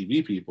behalf of the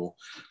TV people,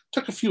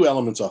 took a few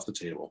elements off the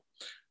table.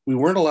 We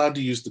weren't allowed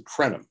to use the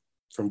Krenim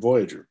from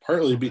Voyager,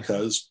 partly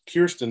because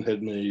Kirsten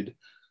had made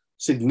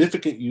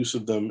significant use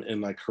of them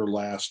in like her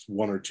last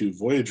one or two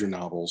Voyager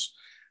novels,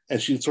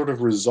 and she'd sort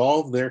of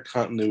resolved their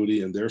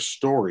continuity and their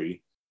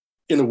story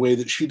in a way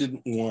that she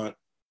didn't want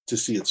to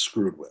see it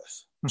screwed with.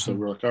 Mm-hmm. So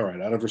we're like, all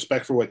right, out of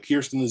respect for what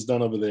Kirsten has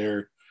done over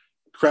there,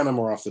 Krenim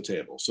are off the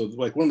table. So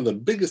like one of the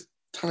biggest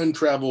time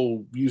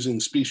travel using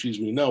species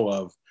we know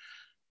of,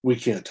 we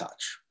can't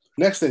touch.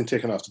 Next thing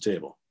taken off the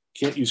table,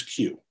 can't use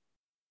Q.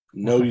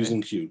 No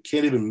using Q.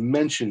 Can't even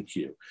mention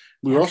Q.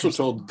 We were also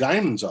told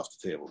Guinan's off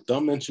the table.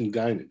 Don't mention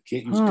Guinan.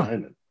 Can't use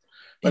Guinan.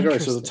 Like, all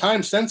right, so the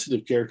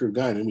time-sensitive character of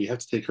Guinan, we have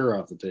to take her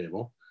off the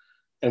table.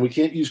 And we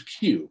can't use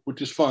Q,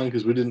 which is fine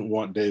because we didn't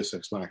want Deus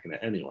Ex Machina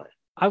anyway.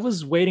 I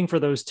was waiting for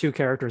those two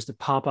characters to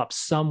pop up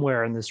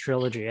somewhere in this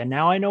trilogy, and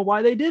now I know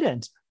why they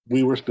didn't.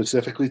 We were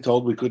specifically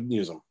told we couldn't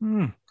use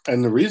them.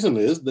 And the reason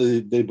is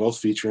they both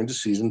feature into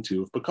season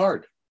 2 of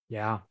Picard.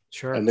 Yeah,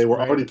 sure. And they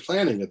were already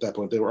planning at that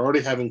point. They were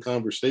already having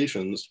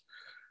conversations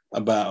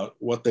about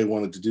what they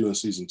wanted to do in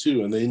season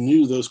 2. And they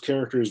knew those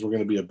characters were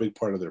going to be a big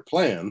part of their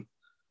plan.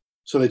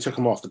 So they took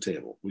them off the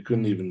table. We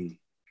couldn't even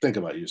think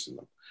about using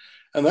them.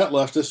 And that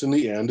left us in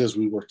the end as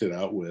we worked it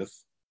out with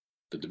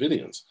the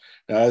Davidians.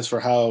 Now, as for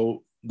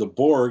how the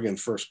Borg and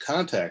First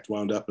Contact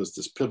wound up as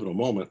this pivotal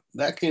moment,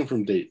 that came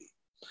from Dayton.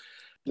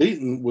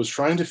 Dayton was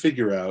trying to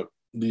figure out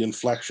the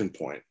inflection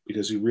point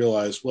because he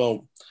realized,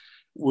 well,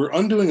 we're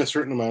undoing a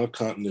certain amount of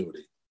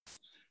continuity,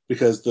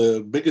 because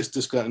the biggest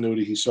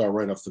discontinuity he saw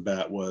right off the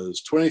bat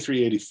was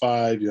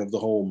 2385. You have the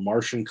whole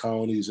Martian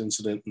colonies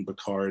incident in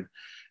Picard,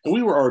 and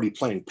we were already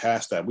playing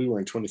past that. We were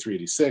in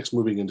 2386,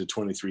 moving into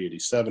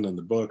 2387 in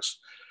the books,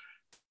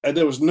 and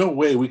there was no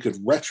way we could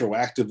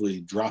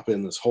retroactively drop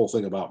in this whole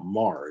thing about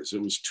Mars.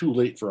 It was too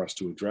late for us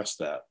to address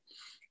that.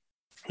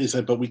 He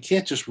said, but we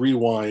can't just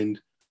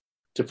rewind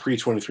to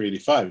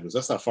pre-2385 because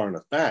that's not far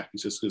enough back. He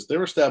says, because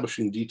they're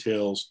establishing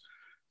details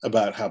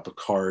about how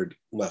Picard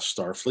left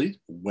Starfleet,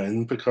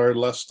 when Picard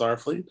left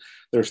Starfleet.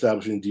 They're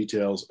establishing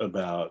details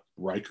about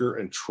Riker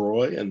and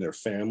Troy and their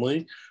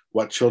family,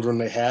 what children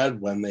they had,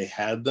 when they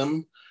had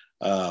them,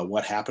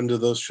 what happened to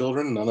those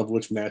children, none of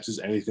which matches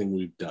anything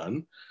we've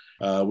done.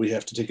 We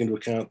have to take into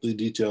account the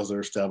details they're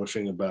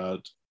establishing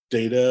about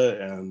Data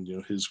and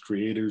his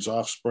creator's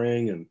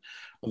offspring and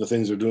other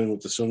things they're doing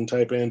with the Sung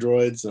type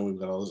androids. And we've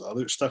got all this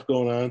other stuff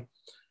going on.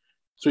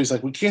 So he's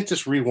like, we can't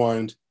just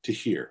rewind to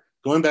here.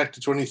 Going back to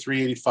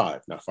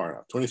 2385, not far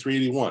enough.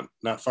 2381,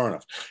 not far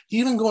enough.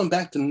 Even going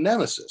back to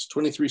Nemesis,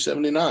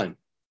 2379,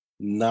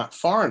 not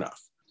far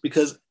enough.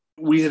 Because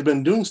we had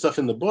been doing stuff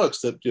in the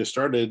books that just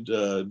started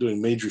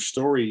doing major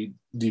story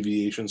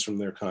deviations from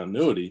their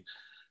continuity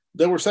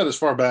that were set as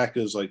far back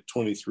as like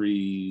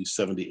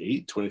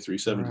 2378,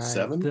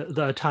 2377. Right.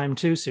 The Time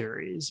 2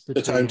 series.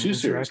 The Time 2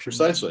 series,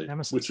 precisely.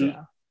 Nemesis,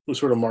 which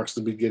sort of marks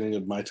the beginning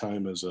of my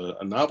time as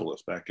a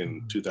novelist back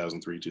in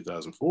 2003,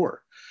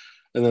 2004.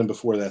 And then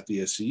before that, the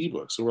SCE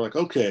book. So we're like,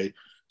 okay.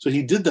 So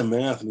he did the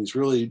math and he's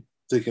really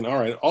thinking, all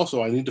right,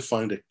 also I need to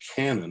find a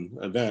canon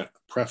event,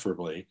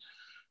 preferably,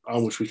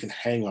 on which we can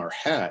hang our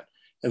hat.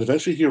 And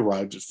eventually he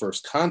arrived at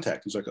First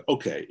Contact. He's like,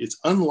 okay, it's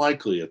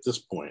unlikely at this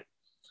point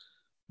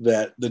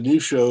that the new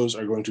shows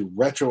are going to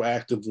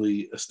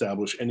retroactively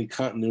establish any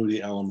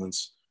continuity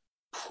elements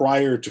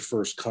prior to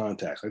First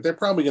Contact. Like they're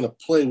probably going to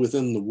play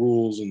within the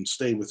rules and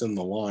stay within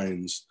the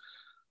lines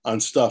on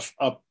stuff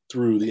up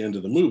through the end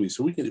of the movie.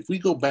 So we can, if we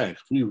go back,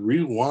 if we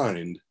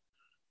rewind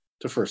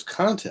to First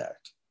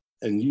Contact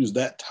and use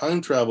that time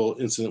travel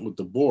incident with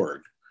the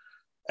Borg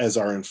as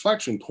our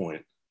inflection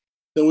point,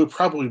 then we'd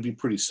probably be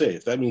pretty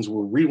safe. That means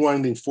we're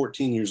rewinding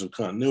 14 years of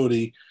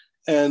continuity.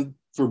 And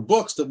for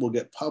books that will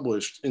get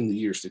published in the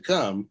years to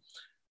come,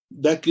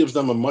 that gives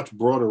them a much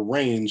broader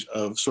range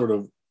of sort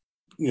of,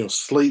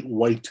 slate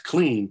wiped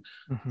clean,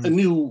 a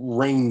new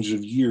range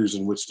of years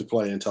in which to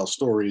play and tell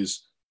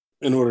stories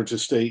in order to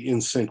stay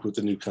in sync with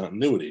the new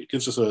continuity. It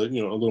gives us a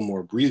little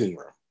more breathing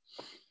room.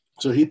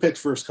 So he picked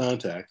First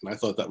Contact, and I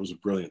thought that was a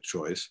brilliant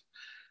choice.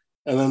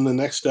 And then the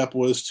next step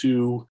was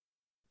to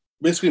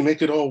basically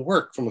make it all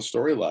work from a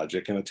story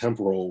logic and a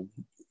temporal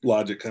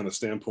logic kind of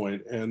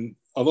standpoint. And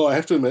although I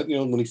have to admit,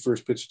 when he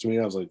first pitched it to me,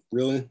 I was like,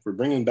 really? We're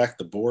bringing back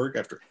the Borg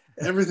after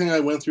everything I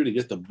went through to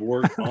get the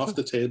Borg off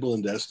the table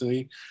in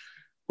Destiny?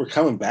 We're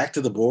coming back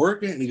to the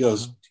Borg? And he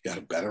goes, you got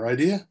a better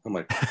idea? I'm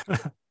like,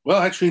 well,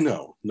 actually,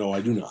 no,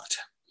 I do not.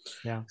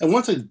 Yeah. And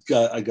once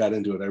I got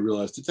into it, I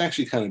realized it's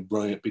actually kind of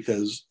brilliant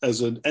because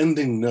as an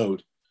ending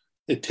note,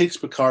 it takes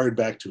Picard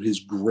back to his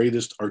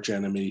greatest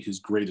archenemy, his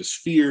greatest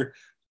fear,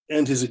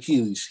 and his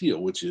Achilles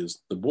heel, which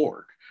is the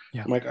Borg.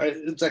 Yeah. I'm like,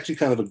 it's actually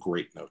kind of a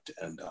great note to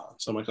end on.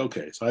 So I'm like,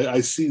 okay, so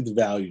I see the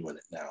value in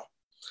it now.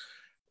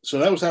 So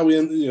that was how we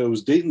ended. It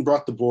was Dayton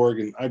brought the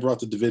Borg, and I brought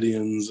the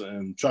Davidians,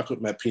 and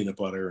chocolate met peanut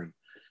butter, and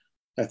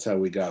that's how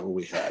we got what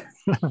we had.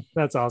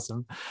 That's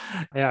awesome.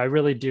 Yeah, I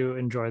really do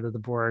enjoy that the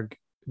Borg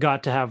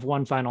got to have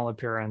one final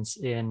appearance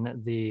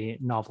in the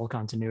novel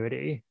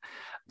continuity.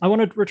 I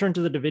want to return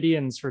to the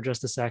Davidians for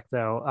just a sec,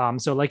 though.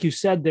 So like you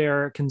said,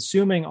 they're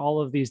consuming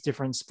all of these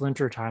different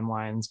splinter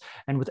timelines.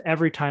 And with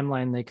every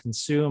timeline they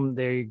consume,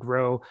 they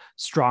grow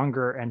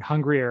stronger and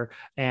hungrier.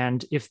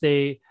 And if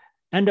they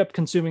end up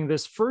consuming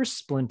this first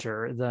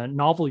splinter, the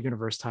novel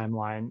universe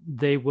timeline,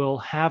 they will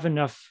have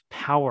enough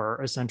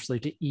power essentially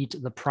to eat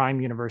the prime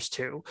universe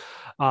too.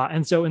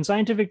 And so in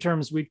scientific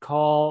terms, we'd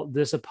call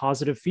this a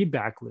positive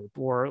feedback loop,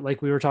 or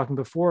like we were talking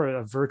before,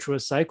 a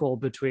virtuous cycle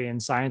between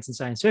science and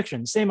science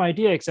fiction. Same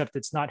idea, except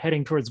it's not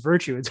heading towards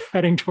virtue. It's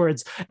heading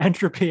towards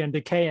entropy and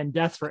decay and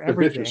death for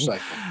everything.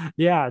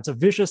 Yeah, it's a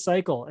vicious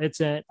cycle.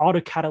 It's an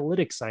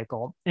autocatalytic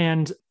cycle.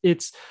 And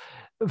it's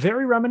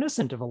very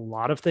reminiscent of a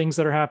lot of things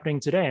that are happening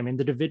today. I mean,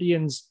 the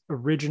Davidians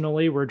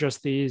originally were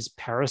just these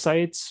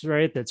parasites,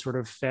 right, that sort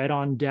of fed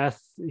on death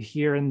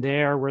here and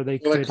there where they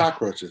could... Like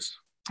cockroaches.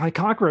 Like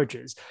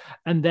cockroaches.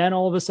 And then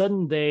all of a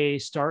sudden they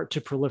start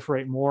to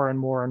proliferate more and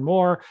more and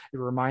more. It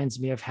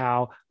reminds me of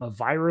how a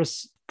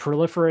virus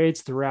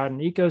proliferates throughout an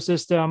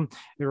ecosystem.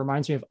 It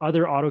reminds me of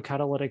other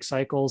autocatalytic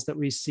cycles that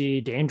we see,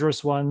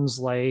 dangerous ones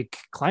like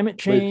climate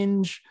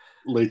change.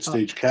 Late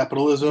stage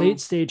capitalism.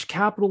 Late stage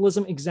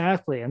capitalism,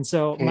 exactly. And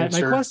so my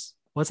quest,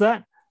 what's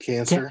that?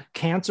 Cancer.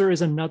 Cancer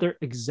is another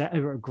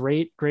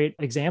great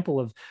example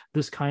of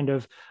this kind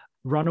of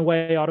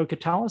runaway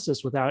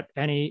autocatalysis without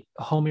any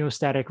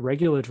homeostatic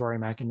regulatory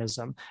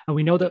mechanism. And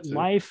we know that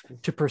life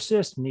to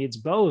persist needs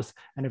both.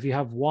 And if you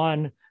have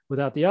one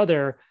without the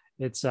other,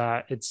 it's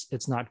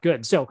not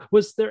good. So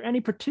was there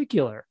any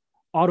particular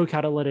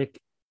autocatalytic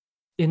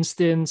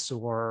instance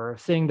or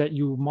thing that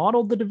you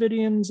modeled the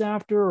Davidians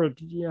after,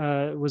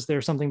 or was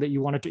there something that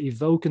you wanted to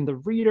evoke in the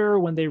reader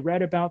when they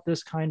read about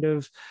this kind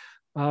of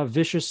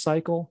vicious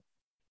cycle?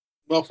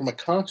 Well, from a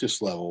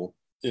conscious level,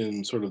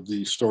 in sort of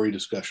the story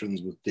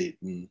discussions with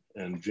Dayton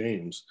and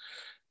James,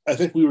 I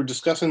think we were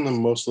discussing them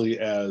mostly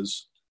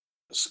as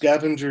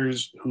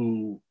scavengers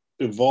who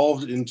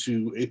evolved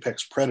into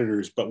apex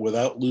predators, but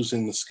without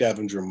losing the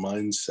scavenger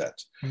mindset,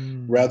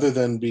 rather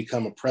than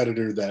become a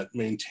predator that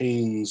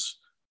maintains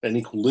an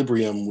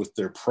equilibrium with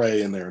their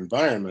prey and their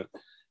environment.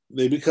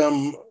 They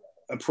become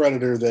a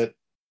predator that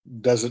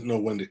doesn't know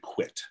when to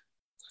quit.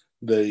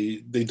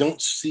 They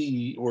don't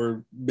see,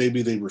 or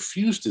maybe they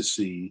refuse to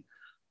see,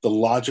 the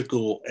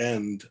logical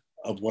end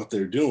of what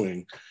they're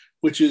doing.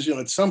 which is,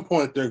 at some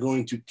point they're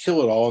going to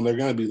kill it all and they're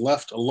going to be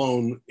left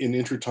alone in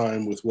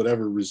intertime with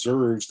whatever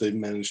reserves they've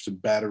managed to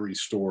battery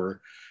store,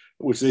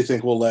 which they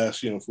think will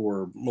last,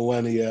 for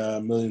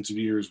millennia, millions of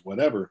years,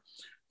 whatever.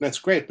 And that's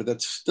great, but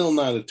that's still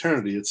not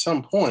eternity. At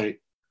some point,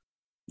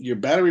 your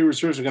battery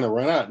reserves are going to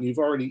run out and you've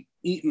already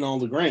eaten all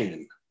the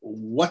grain.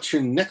 What's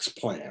your next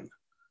plan?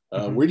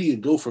 Where do you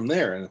go from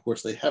there? And of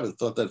course, they haven't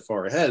thought that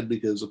far ahead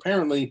because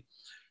apparently,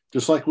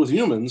 just like with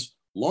humans,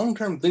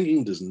 long-term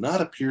thinking does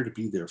not appear to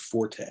be their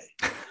forte.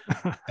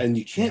 And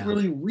you can't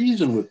really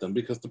reason with them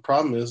because the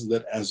problem is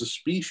that as a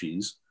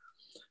species,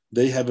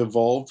 they have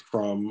evolved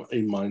from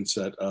a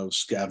mindset of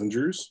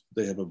scavengers.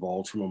 They have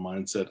evolved from a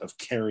mindset of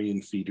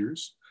carrion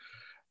feeders.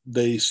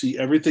 They see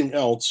everything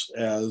else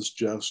as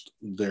just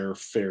their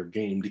fair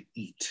game to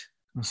eat.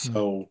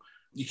 So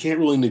you can't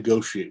really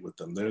negotiate with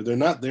them. They're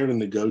not there to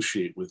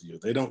negotiate with you.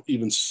 They don't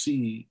even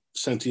see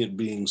sentient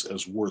beings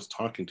as worth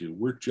talking to.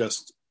 We're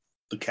just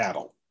the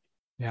cattle.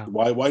 Yeah.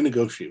 Why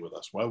negotiate with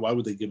us? Why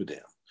would they give a damn?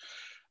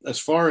 As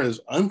far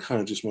as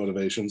unconscious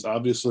motivations,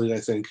 obviously, I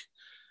think,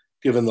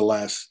 given the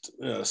last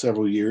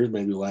several years,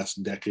 maybe the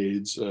last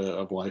decades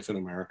of life in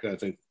America, I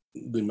think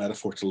the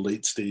metaphor to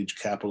late stage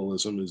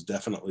capitalism is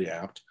definitely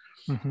apt.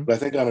 But I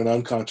think on an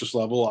unconscious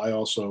level, I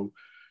also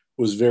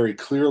was very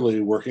clearly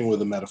working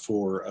with a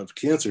metaphor of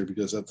cancer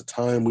because at the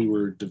time we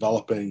were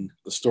developing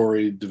the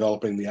story,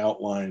 developing the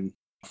outline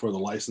for the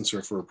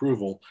licensor for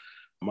approval,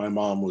 my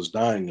mom was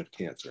dying of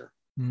cancer.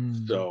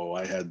 So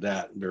I had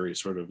that very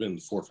sort of in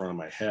the forefront of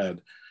my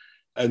head.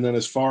 And then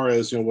as far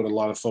as, what a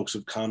lot of folks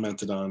have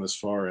commented on as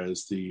far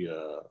as the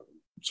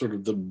sort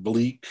of the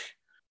bleak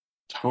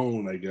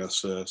tone, I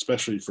guess,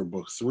 especially for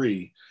book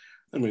 3,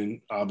 I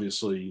mean,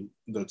 obviously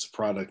that's a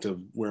product of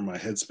where my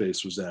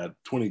headspace was at.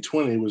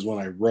 2020 was when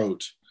I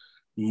wrote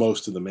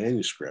most of the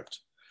manuscript.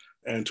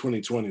 And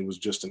 2020 was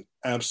just an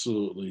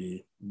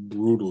absolutely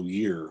brutal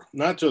year.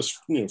 Not just,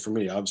 for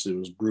me, obviously it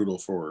was brutal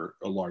for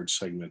a large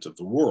segment of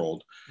the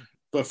world.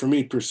 But for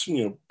me,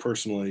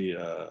 personally,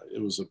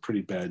 it was a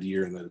pretty bad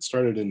year. And that it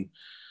started in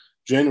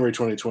January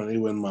 2020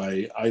 when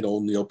my idol,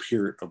 Neil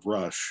Peart of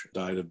Rush,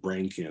 died of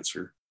brain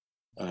cancer.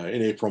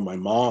 In April, my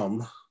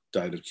mom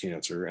died of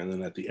cancer. And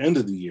then at the end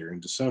of the year,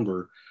 in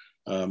December,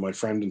 my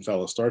friend and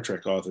fellow Star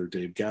Trek author,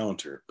 Dave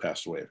Gallanter,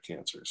 passed away of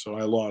cancer. So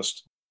I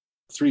lost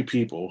 3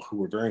 people who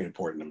were very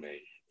important to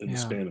me in the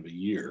span of a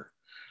year.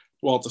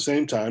 While at the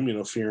same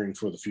time, fearing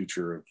for the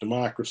future of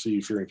democracy,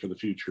 fearing for the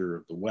future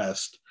of the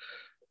West.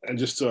 And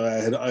just so I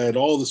had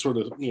all this sort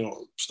of,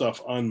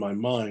 stuff on my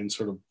mind,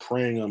 sort of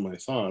preying on my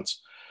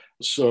thoughts.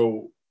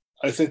 So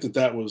I think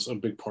that was a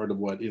big part of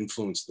what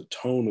influenced the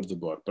tone of the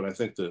book. But I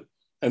think that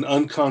an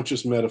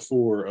unconscious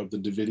metaphor of the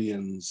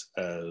Davidians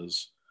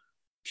as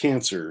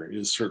cancer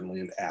is certainly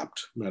an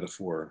apt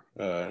metaphor.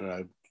 And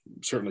I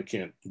certainly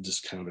can't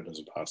discount it as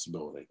a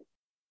possibility.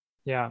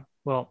 Yeah.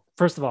 Well,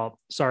 first of all,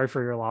 sorry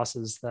for your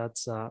losses. That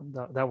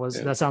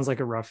sounds like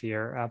a rough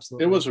year.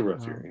 Absolutely. It was a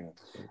rough year.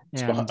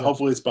 Yeah.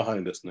 Hopefully it's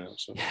behind us now.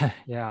 So.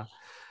 Yeah.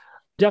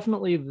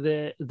 Definitely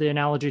the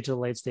analogy to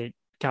late state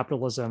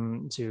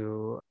capitalism,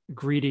 to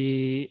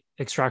greedy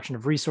extraction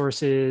of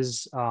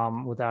resources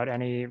without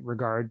any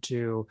regard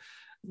to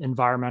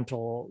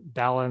environmental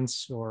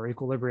balance or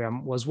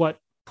equilibrium was what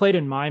played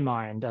in my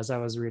mind as I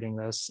was reading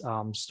this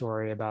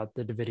story about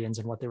the Davidians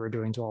and what they were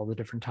doing to all the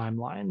different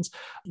timelines.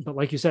 But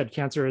like you said,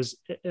 cancer is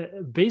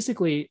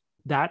basically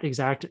that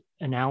exact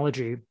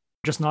analogy,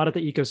 just not at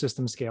the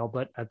ecosystem scale,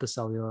 but at the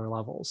cellular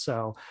level.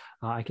 So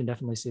I can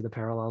definitely see the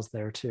parallels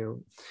there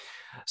too.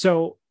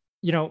 So,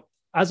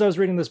 as I was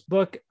reading this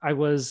book, I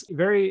was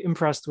very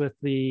impressed with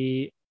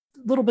the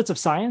little bits of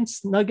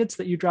science nuggets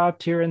that you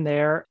dropped here and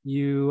there.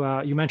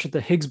 You mentioned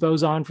the Higgs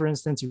boson, for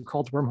instance. You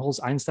called wormholes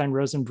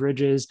Einstein-Rosen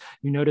bridges.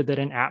 You noted that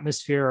an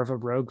atmosphere of a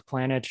rogue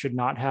planet should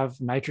not have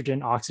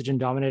nitrogen,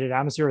 oxygen-dominated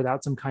atmosphere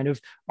without some kind of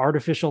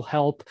artificial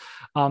help.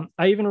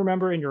 I even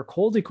remember in your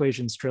cold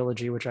equations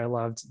trilogy, which I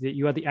loved, that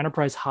you had the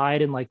Enterprise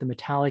hide in like the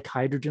metallic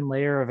hydrogen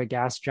layer of a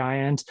gas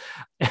giant.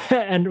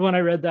 And when I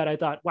read that, I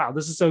thought, wow,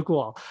 this is so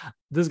cool.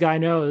 This guy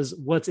knows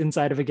what's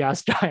inside of a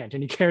gas giant,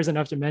 and he cares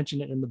enough to mention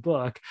it in the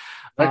book.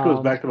 That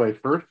goes back to my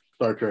first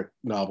Star Trek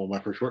novel, my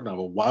first short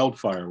novel,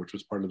 Wildfire, which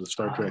was part of the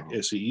Star Trek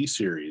SCE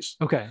series.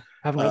 Okay,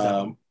 haven't read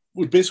that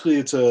one. Basically,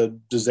 it's a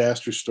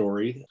disaster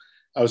story.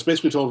 I was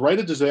basically told, write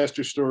a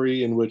disaster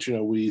story in which,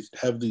 we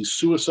have the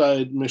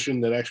suicide mission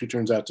that actually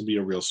turns out to be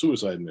a real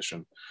suicide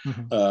mission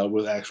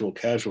with actual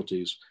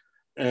casualties.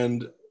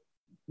 And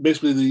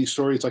basically the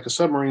story, it's like a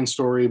submarine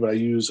story, but I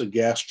use a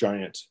gas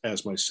giant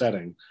as my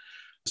setting.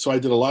 So I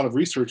did a lot of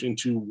research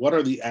into what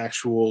are the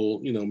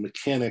actual,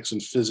 mechanics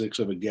and physics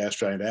of a gas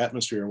giant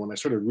atmosphere. And when I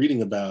started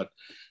reading about,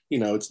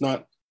 it's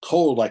not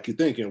cold like you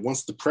think.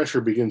 Once the pressure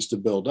begins to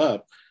build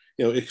up,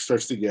 it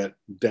starts to get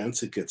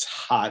dense, it gets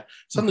hot.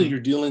 Suddenly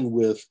you're dealing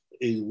with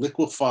a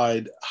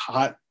liquefied,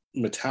 hot,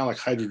 metallic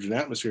hydrogen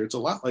atmosphere. It's a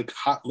lot like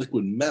hot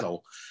liquid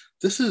metal.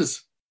 This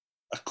is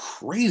a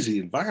crazy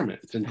environment.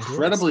 It's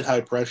incredibly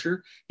high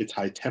pressure. It's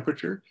high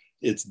temperature.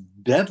 It's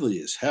deadly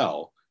as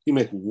hell. You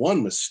make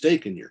one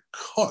mistake and you're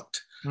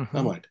cooked.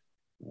 I'm like,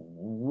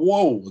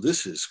 whoa,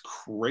 this is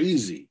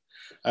crazy.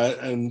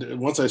 And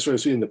once I started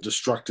seeing the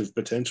destructive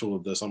potential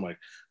of this, I'm like,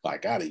 I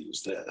got to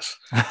use this.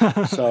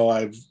 So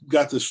I've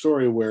got this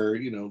story where,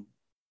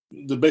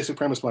 the basic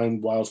premise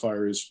behind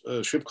Wildfire is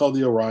a ship called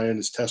the Orion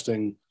is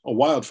testing a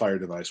wildfire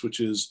device,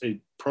 which is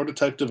a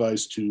prototype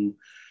device to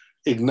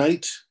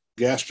ignite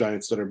gas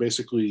giants that are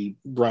basically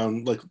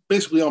brown, like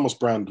basically almost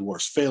brown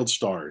dwarfs, failed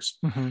stars.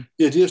 Mm-hmm.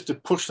 The idea is to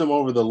push them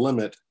over the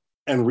limit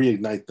and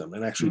reignite them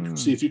and actually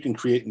see if you can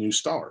create new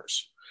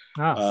stars.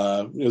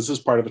 This is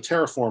part of a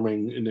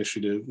terraforming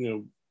initiative,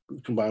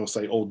 combined with,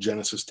 say, old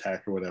Genesis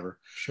tech or whatever.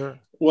 Sure.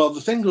 Well,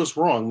 the thing goes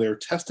wrong. They're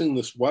testing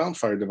this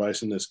wildfire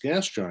device in this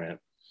gas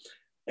giant.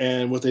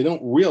 And what they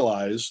don't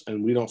realize,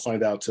 and we don't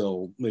find out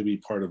till maybe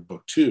part of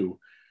book 2,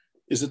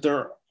 is that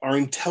there are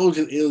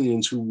intelligent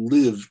aliens who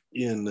live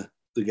in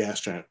the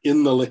gas giant,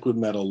 in the liquid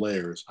metal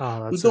layers,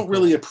 who don't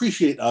really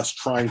appreciate us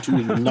trying to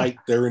ignite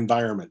their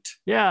environment.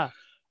 Yeah.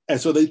 And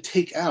so they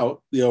take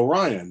out the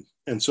Orion.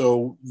 And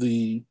so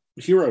the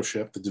hero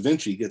ship, the Da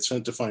Vinci, gets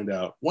sent to find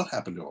out what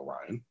happened to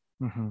Orion.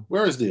 Mm-hmm.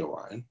 Where is the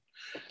Orion?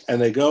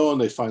 And they go and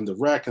they find the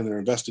wreck and they're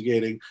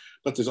investigating,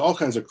 but there's all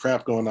kinds of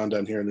crap going on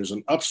down here. And there's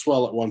an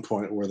upswell at one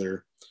point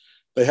where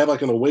they have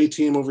like an away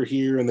team over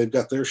here and they've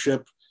got their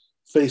ship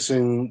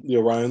facing the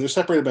Orion. They're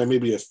separated by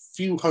maybe a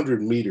few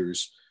hundred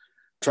meters,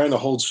 trying to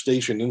hold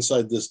station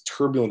inside this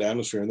turbulent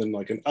atmosphere. And then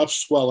like an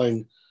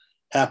upswelling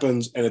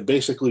happens and it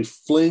basically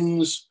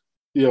flings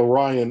the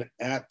Orion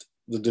at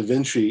the Da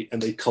Vinci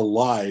and they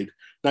collide.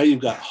 Now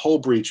you've got hull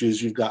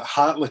breaches, you've got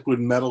hot liquid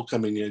metal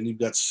coming in, you've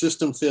got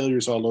system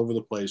failures all over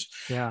the place.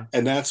 Yeah.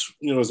 And that's,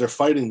 as they're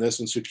fighting this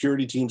and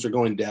security teams are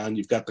going down,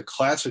 you've got the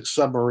classic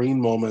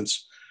submarine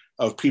moments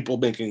of people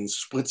making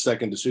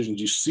split-second decisions.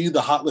 You see the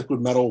hot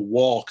liquid metal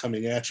wall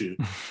coming at you.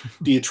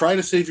 Do you try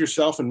to save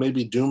yourself and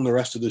maybe doom the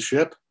rest of the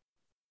ship?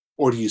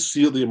 Or do you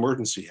seal the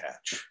emergency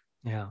hatch?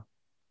 Yeah.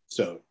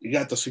 So you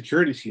got the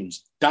security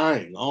teams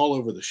dying all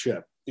over the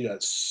ship. You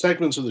got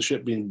segments of the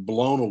ship being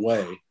blown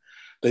away.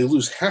 They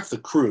lose half the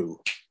crew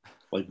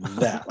like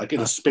that, like in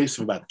a space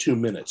of about 2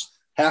 minutes.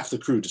 Half the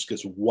crew just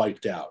gets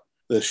wiped out.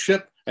 The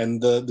ship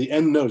and the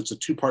end note, it's a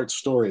 2-part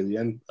story.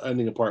 The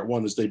ending of part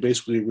 1 is they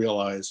basically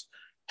realize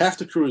half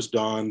the crew is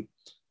gone.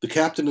 The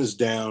captain is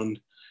down.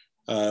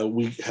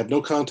 We have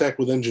no contact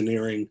with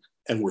engineering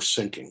and we're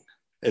sinking.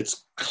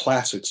 It's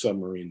classic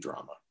submarine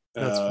drama.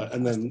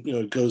 And then,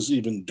 it goes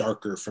even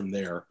darker from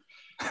there.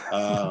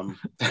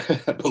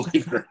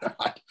 Believe it or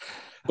not.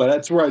 But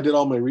that's where I did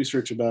all my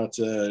research about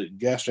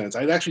gas giants.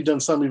 I'd actually done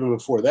some even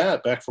before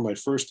that, back for my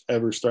first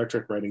ever Star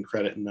Trek writing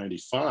credit in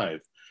 '95,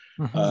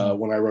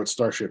 when I wrote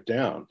Starship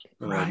Down,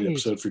 the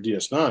episode for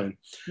DS9.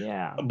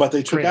 Yeah. But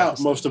they took out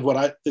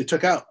they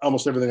took out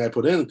almost everything I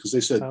put in because they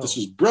said, this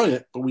is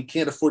brilliant, but we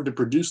can't afford to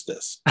produce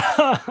this.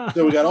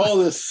 So we got all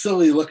this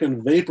silly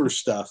looking vapor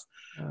stuff.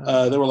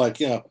 They were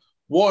like,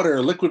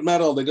 water, liquid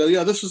metal. They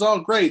go, this is all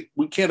great.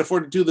 We can't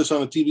afford to do this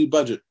on a TV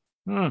budget.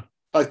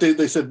 Like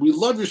they said, we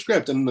love your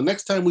script, and the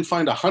next time we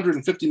find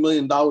 $150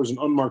 million in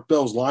unmarked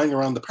bills lying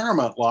around the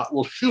Paramount lot,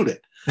 we'll shoot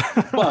it.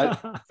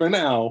 But for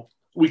now,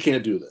 we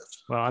can't do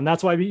this. Well, and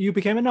that's why you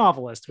became a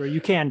novelist, where you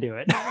can do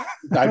it.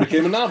 I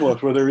became a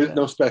novelist where there is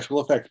no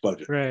special effects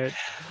budget. Right.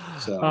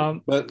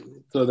 So,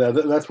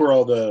 that's where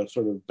all the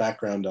sort of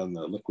background on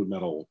the liquid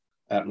metal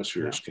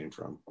atmospheres came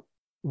from.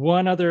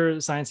 One other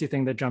sciencey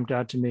thing that jumped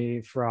out to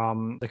me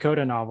from the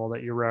Coda novel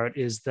that you wrote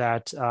is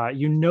that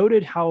you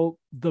noted how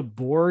the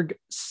Borg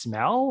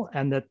smell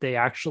and that they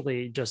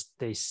actually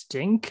they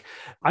stink.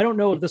 I don't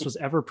know if this was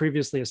ever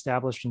previously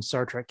established in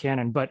Star Trek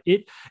canon, but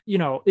it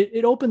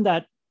opened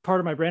that part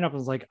of my brain up and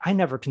was like, I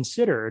never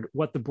considered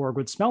what the Borg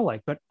would smell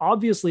like, but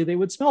obviously they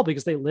would smell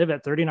because they live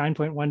at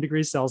 39.1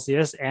 degrees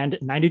Celsius and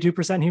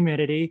 92%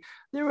 humidity.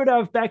 They would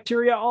have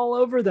bacteria all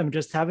over them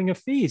just having a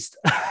feast.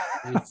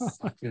 They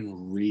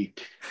fucking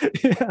reek.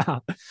 Yeah.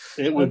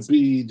 It would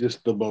be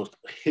just the most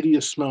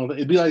hideous smell.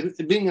 It'd be like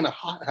being in a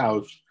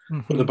hothouse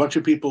with a bunch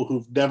of people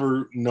who've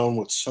never known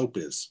what soap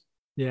is.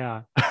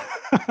 Yeah.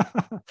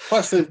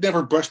 Plus, they've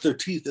never brushed their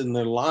teeth in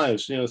their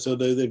lives, so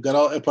they've got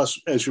all, plus,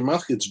 as your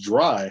mouth gets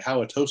dry,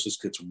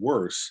 halitosis gets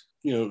worse.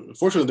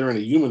 Fortunately, they're in a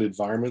humid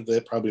environment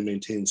that probably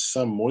maintains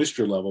some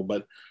moisture level,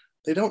 but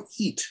they don't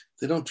eat.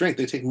 They don't drink.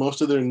 They take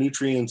most of their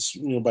nutrients,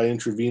 by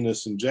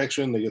intravenous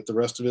injection. They get the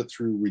rest of it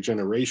through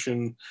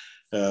regeneration,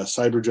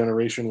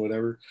 cybergeneration,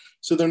 whatever.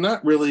 So they're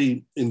not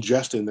really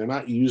ingesting. They're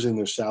not using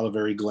their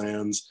salivary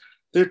glands.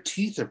 Their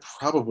teeth are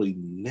probably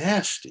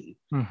nasty.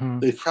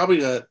 They've probably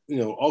got,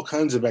 all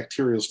kinds of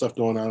bacterial stuff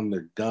going on in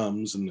their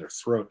gums and their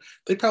throat.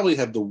 They probably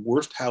have the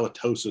worst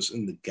halitosis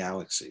in the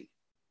galaxy.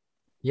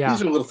 Yeah.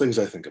 These are little things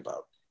I think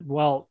about.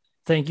 Well,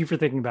 thank you for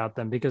thinking about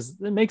them, because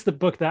it makes the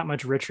book that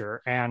much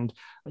richer and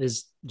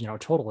is,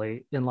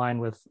 totally in line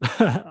with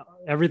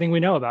everything we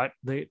know about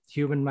the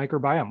human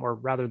microbiome, or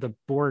rather the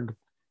Borg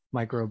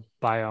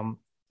microbiome.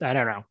 I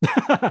don't know.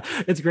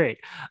 It's great.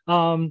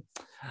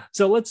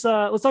 So let's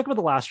talk about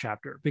the last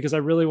chapter, because I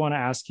really want to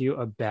ask you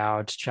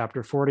about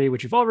chapter 40,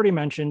 which you've already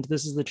mentioned.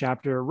 This is the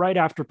chapter right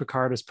after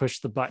Picard has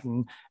pushed the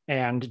button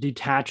and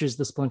detaches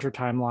the Splinter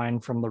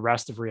timeline from the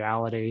rest of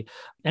reality.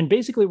 And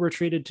basically we're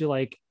treated to,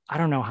 like, I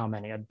don't know how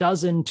many, a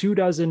dozen, 2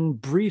 dozen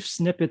brief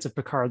snippets of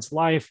Picard's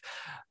life,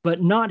 but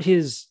not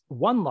his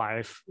one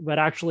life, but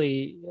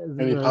actually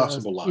Any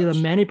possible the lives.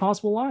 many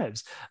possible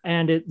lives.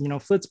 And it,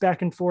 flits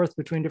back and forth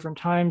between different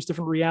times,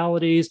 different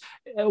realities.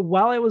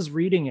 While I was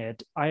reading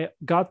it, I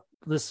got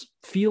this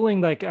feeling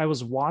like I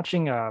was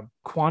watching a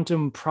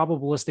quantum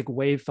probabilistic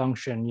wave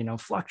function,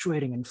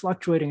 fluctuating and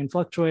fluctuating and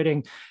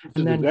fluctuating.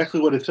 And then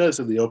exactly what it says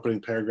in the opening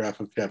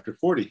paragraph of chapter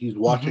 40. He's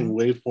watching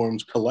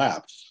waveforms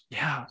collapse.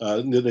 Yeah.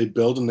 They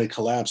build and they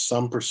collapse.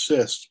 Some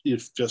persist,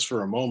 if just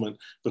for a moment,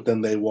 but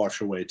then they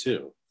wash away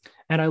too.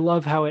 And I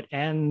love how it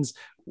ends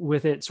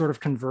with it sort of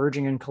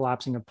converging and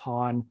collapsing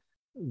upon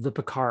the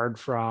Picard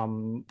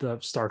from the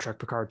Star Trek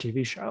Picard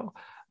TV show.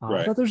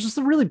 Right. But there's just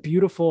a really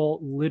beautiful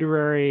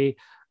literary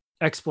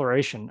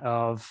exploration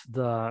of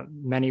the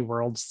many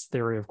worlds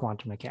theory of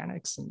quantum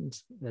mechanics, and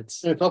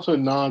it's also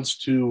nods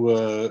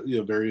to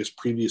various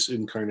previous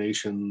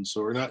incarnations,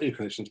 or not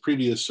incarnations,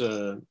 previous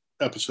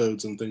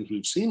episodes and things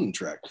we've seen in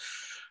Trek.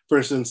 For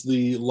instance,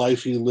 the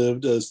life he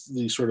lived as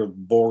the sort of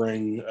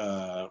boring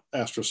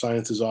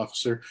astrosciences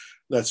officer,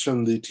 that's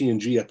from the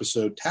TNG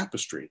episode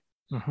Tapestry,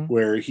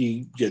 where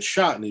he gets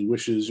shot and he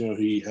wishes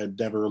he had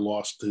never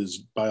lost his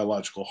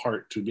biological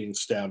heart to being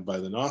stabbed by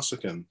the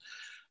Nausicaan.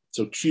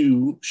 So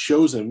Q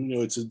shows him,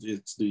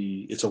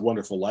 it's a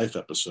Wonderful Life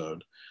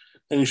episode,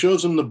 and he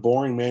shows him the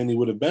boring man he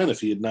would have been if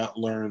he had not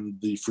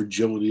learned the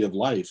fragility of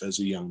life as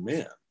a young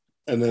man.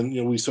 And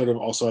then we sort of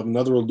also have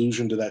another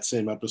allusion to that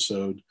same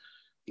episode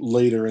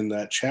later in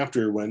that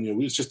chapter when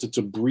it's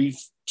a brief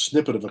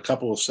snippet of a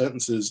couple of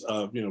sentences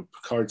of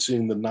Picard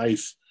seeing the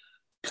knife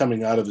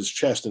coming out of his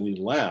chest and he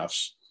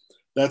laughs.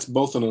 That's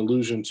both an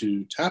allusion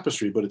to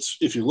Tapestry, but it's,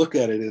 if you look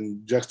at it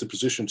in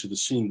juxtaposition to the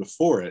scene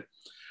before it,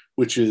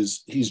 which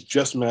is he's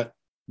just met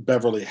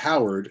Beverly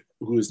Howard,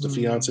 who is the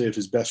fiance of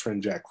his best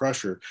friend Jack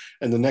Crusher,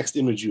 and the next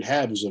image you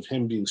have is of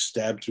him being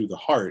stabbed through the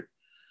heart.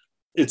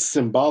 It's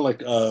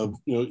symbolic of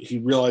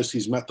he realized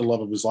he's met the love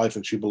of his life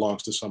and she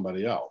belongs to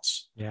somebody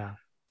else. Yeah.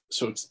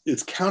 So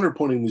it's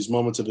counterpointing these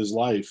moments of his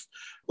life,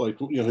 like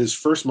his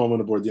first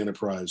moment aboard the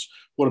Enterprise.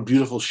 What a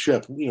beautiful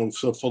ship,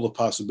 so full of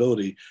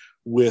possibility.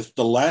 With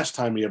the last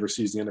time he ever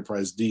sees the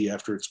Enterprise D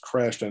after it's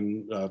crashed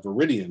on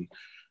Viridian,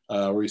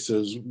 where he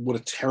says, "What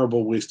a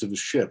terrible waste of a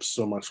ship,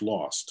 so much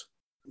lost."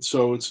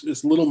 So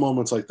it's little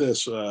moments like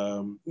this.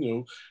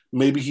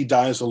 Maybe he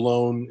dies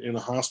alone in a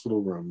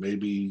hospital room.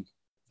 Maybe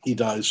he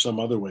dies some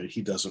other way.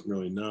 He doesn't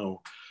really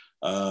know.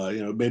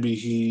 Maybe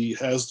he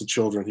has the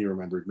children he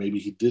remembered. Maybe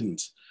he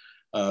didn't.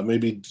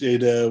 Maybe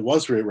Data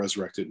was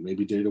resurrected.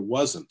 Maybe Data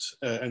wasn't.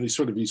 And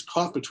he's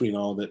caught between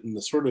all of it. And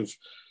the sort of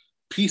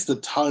piece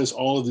that ties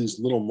all of these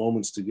little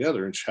moments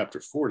together in chapter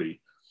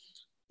 40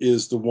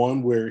 is the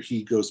one where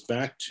he goes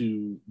back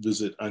to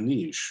visit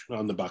Anish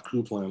on the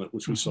Baku planet,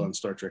 which we saw in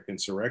Star Trek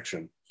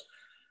Insurrection.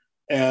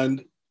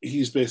 And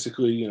he's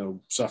basically,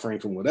 suffering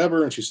from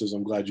whatever. And she says,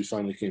 "I'm glad you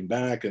finally came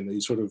back." And they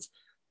sort of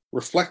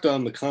reflect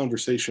on the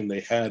conversation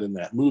they had in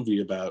that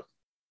movie about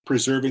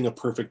preserving a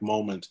perfect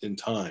moment in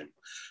time,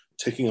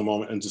 taking a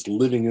moment and just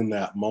living in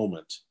that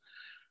moment.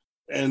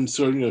 And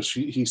so,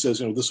 he says,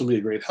 "This will be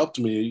a great help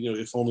to me,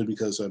 if only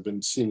because I've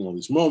been seeing all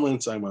these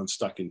moments. I'm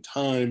unstuck in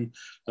time.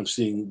 I'm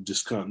seeing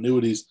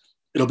discontinuities.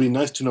 It'll be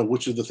nice to know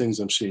which of the things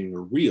I'm seeing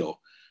are real."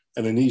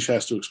 And Anish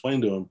has to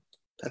explain to him,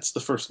 "That's the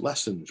first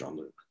lesson,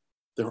 Jean-Luc.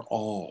 They're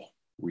all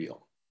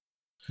real."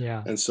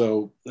 Yeah. And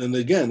so, and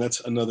again, that's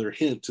another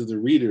hint to the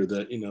reader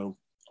that,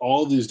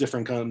 all these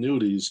different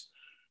continuities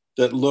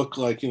that look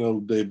like,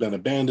 they've been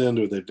abandoned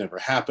or they've never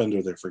happened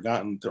or they're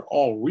forgotten, they're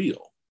all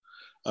real.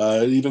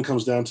 It even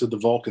comes down to the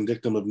Vulcan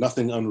dictum of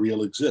nothing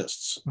unreal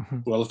exists.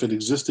 Well, if it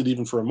existed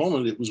even for a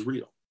moment, it was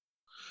real.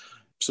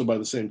 So by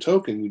the same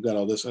token, you've got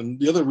all this. And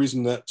the other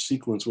reason that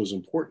sequence was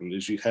important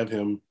is you have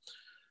him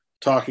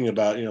talking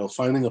about,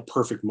 finding a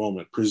perfect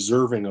moment,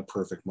 preserving a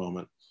perfect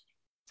moment.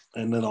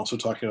 And then also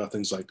talking about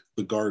things like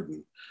the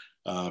garden,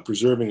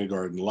 preserving a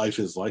garden. Life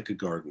is like a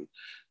garden.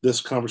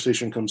 This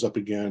conversation comes up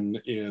again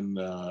in,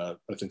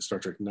 I think, Star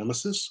Trek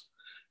Nemesis.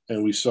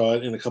 And we saw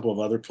it in a couple of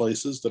other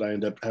places that I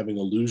end up having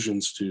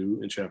allusions to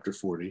in chapter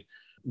 40.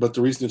 But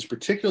the reason it's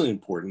particularly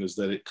important is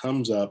that it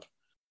comes up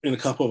in a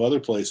couple of other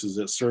places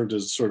that served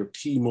as sort of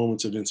key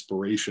moments of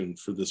inspiration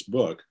for this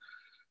book.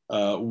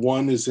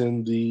 One is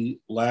in the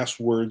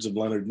last words of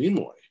Leonard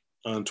Nimoy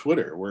on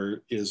Twitter,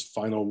 where his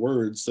final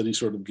words that he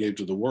sort of gave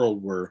to the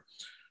world were,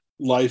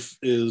 "Life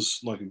is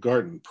like a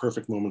garden.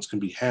 Perfect moments can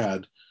be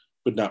had,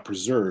 but not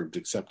preserved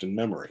except in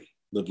memory.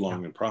 Live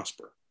long and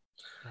prosper."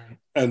 Right.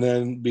 And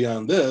then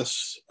beyond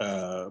this,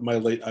 my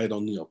late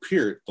idol Neil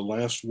Peart, the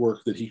last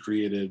work that he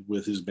created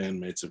with his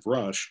bandmates of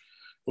Rush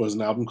was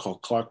an album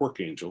called Clockwork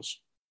Angels.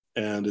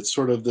 And it's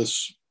sort of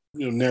this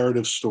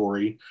narrative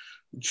story,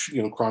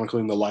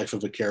 chronicling the life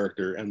of a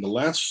character. And the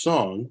last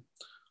song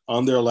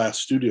on their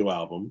last studio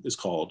album is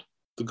called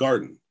The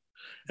Garden.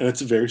 And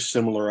it's a very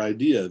similar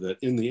idea that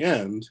in the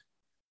end,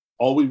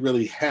 all we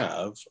really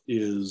have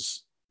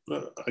is,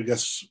 I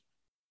guess,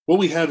 what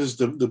we have is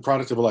the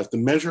product of a life. The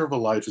measure of a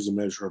life is a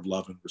measure of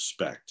love and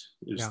respect,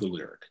 is the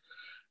lyric.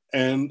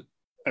 And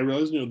I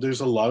realized,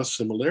 there's a lot of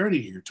similarity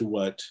here to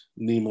what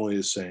Nimoy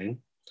is saying,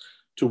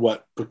 to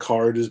what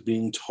Picard is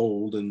being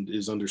told and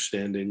is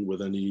understanding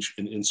with Anish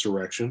in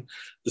Insurrection.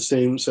 The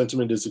same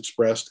sentiment is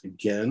expressed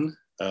again,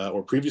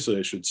 or previously,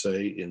 I should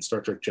say, in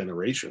Star Trek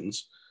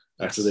Generations,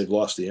 after they've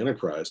lost the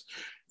Enterprise.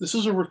 This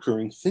is a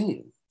recurring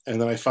theme.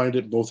 And then I find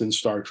it both in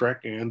Star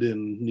Trek and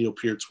in Neil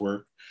Peart's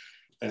work.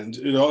 And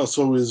it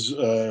also is,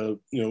 an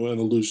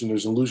allusion.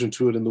 There's an allusion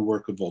to it in the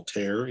work of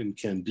Voltaire in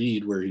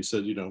Candide, where he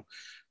said,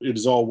 it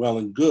is all well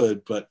and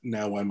good, but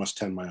now I must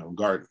tend my own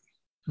garden.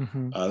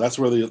 Mm-hmm. That's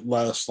where the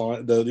last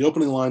line, the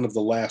opening line of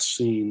the last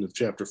scene of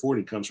chapter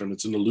 40 comes from.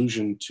 It's an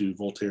allusion to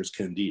Voltaire's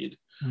Candide.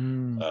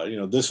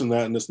 This and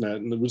that and this and that,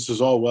 and this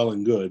is all well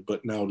and good,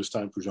 but now it is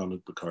time for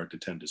Jean-Luc Picard to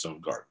tend his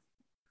own garden.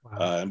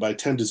 Wow. And by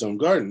tend his own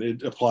garden,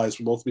 it applies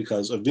both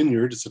because a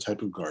vineyard is a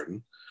type of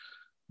garden,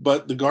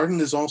 but the garden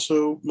is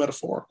also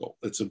metaphorical.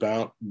 It's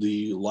about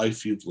the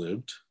life you've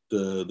lived,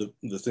 the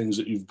things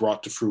that you've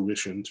brought to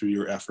fruition through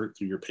your effort,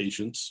 through your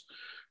patience,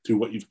 through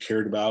what you've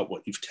cared about,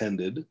 what you've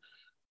tended,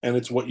 and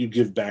it's what you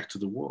give back to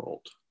the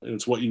world, and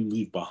it's what you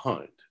leave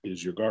behind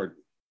is your garden.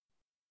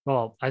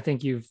 Well, I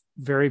think you've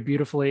very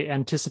beautifully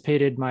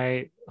anticipated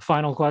my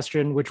final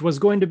question, which was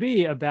going to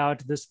be about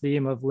this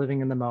theme of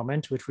living in the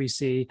moment, which we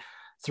see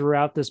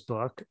throughout this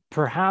book,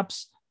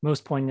 perhaps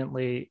most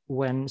poignantly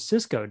when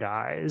Sisko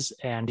dies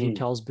and he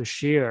tells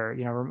Bashir,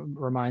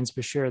 reminds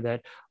Bashir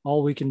that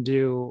all we can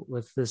do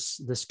with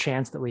this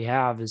chance that we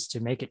have is to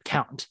make it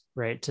count,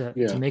 right? To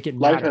make it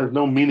matter. Life has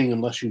no meaning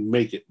unless you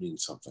make it mean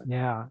something.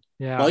 Yeah.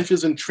 Life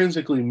is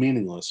intrinsically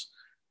meaningless.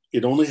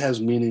 It only has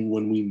meaning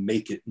when we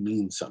make it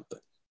mean something.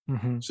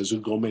 Mm-hmm. So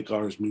go make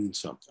ours mean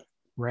something.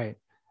 Right.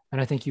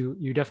 And I think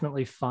you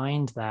definitely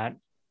find that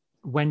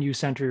when you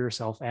center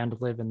yourself and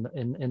live in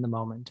the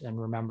moment and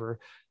remember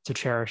to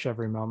cherish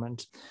every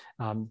moment,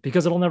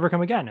 because it'll never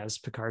come again, as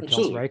Picard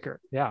tells Riker.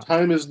 Yeah,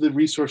 time is the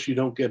resource you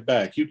don't get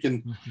back. You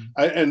can,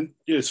 and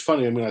it's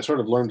funny. I mean, I sort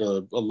of learned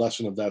a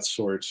lesson of that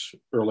sort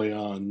early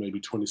on,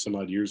 maybe 20 some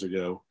odd years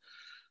ago.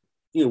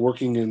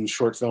 Working in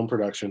short film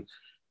production,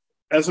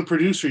 as a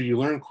producer, you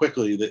learn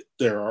quickly that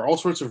there are all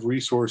sorts of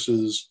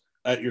resources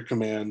at your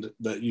command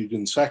that you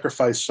can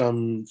sacrifice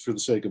some for the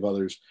sake of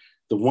others.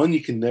 The one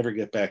you can never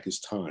get back is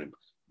time.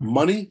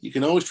 Money, you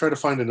can always try to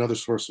find another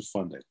source of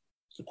funding.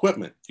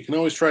 Equipment, you can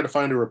always try to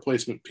find a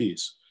replacement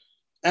piece.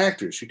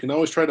 Actors, you can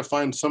always try to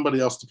find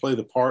somebody else to play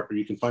the part, or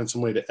you can find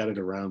some way to edit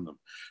around them.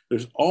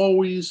 There's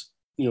always,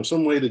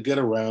 some way to get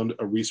around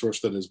a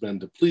resource that has been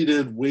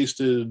depleted,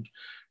 wasted,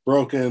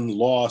 broken,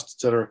 lost,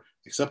 etc.,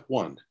 except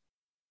one.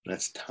 And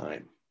that's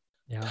time.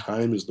 Yeah.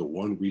 Time is the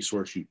one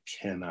resource you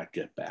cannot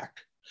get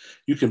back.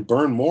 You can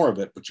burn more of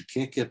it, but you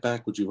can't get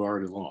back what you've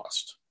already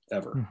lost,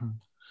 ever.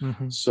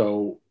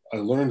 So I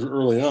learned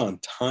early on,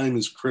 time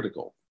is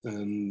critical.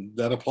 And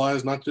that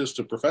applies not just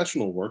to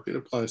professional work, it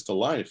applies to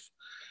life.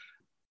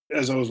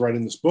 As I was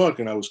writing this book,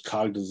 and I was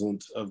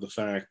cognizant of the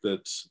fact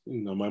that,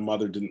 my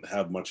mother didn't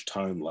have much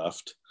time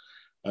left.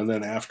 And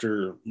then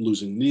after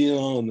losing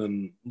Neil and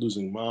then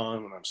losing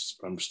Mom, and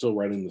I'm still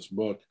writing this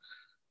book,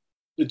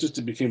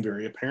 it became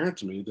very apparent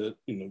to me that,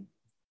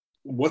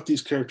 what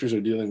these characters are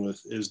dealing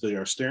with is they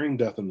are staring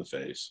death in the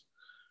face.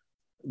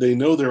 They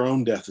know their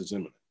own death is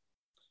imminent,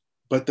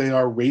 but they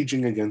are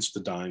raging against the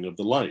dying of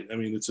the light. I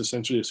mean, it's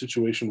essentially a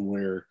situation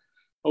where,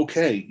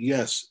 okay,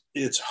 yes,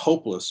 it's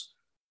hopeless,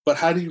 but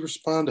how do you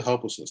respond to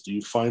hopelessness? Do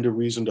you find a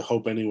reason to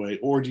hope anyway?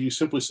 Or do you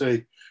simply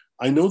say,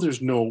 I know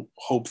there's no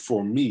hope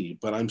for me,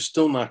 but I'm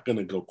still not going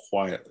to go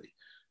quietly.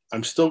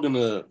 I'm still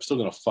gonna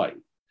fight.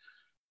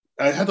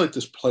 I had like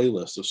this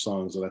playlist of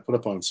songs that I put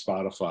up on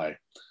Spotify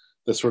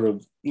that sort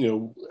of,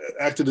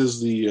 acted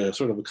as the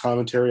sort of a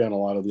commentary on a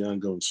lot of the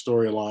ongoing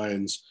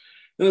storylines.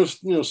 And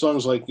it was,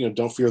 songs like,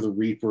 Don't Fear the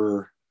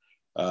Reaper,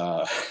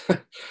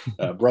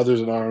 Brothers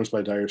in Arms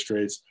by Dire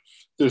Straits.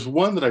 There's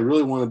one that I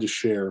really wanted to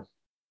share,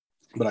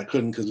 but I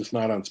couldn't because it's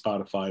not on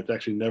Spotify. It's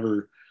actually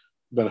never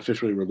been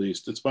officially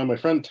released. It's by my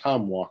friend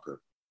Tom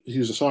Walker. He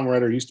was a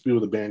songwriter. He used to be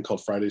with a band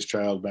called Friday's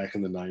Child back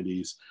in the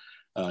 90s.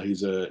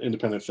 He's an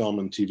independent film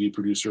and TV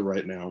producer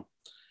right now.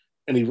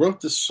 And he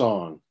wrote this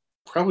song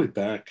probably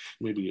back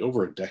maybe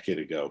over a decade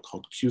ago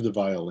called Cue the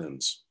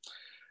Violins.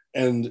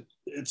 And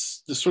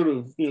it's this sort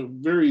of,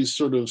 very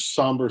sort of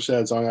somber,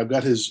 sad song. I've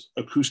got his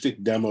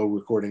acoustic demo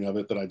recording of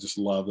it that I just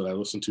love, that I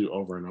listen to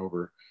over and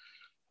over.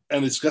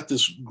 And it's got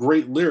this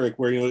great lyric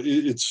where,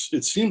 it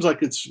seems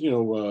like it's,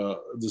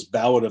 this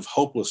ballad of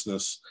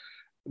hopelessness.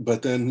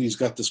 But then he's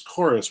got this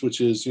chorus,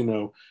 which is,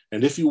 and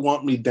if you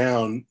want me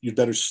down, you'd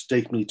better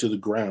stake me to the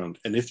ground.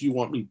 And if you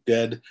want me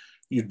dead,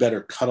 you'd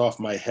better cut off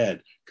my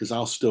head because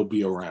I'll still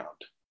be around.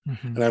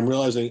 And I'm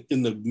realizing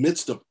in the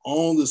midst of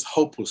all this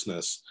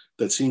hopelessness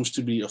that seems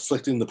to be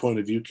afflicting the point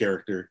of view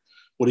character,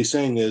 what he's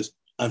saying is,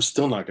 I'm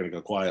still not going to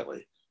go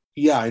quietly.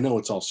 Yeah, I know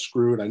it's all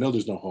screwed. I know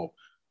there's no hope.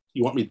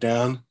 You want me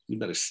down? You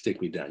better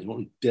stick me down. You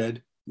want me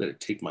dead? You better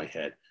take my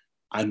head.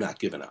 I'm not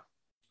giving up.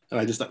 And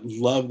I just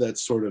love that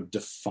sort of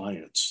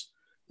defiance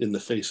in the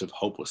face of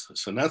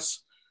hopelessness. And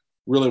that's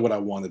really what I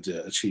wanted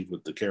to achieve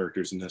with the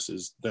characters in this,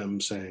 is them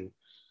saying,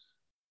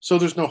 so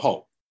there's no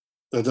hope.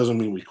 That doesn't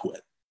mean we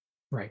quit.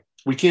 Right.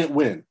 We can't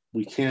win.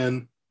 We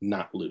can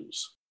not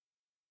lose.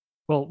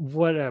 Well,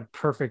 what a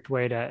perfect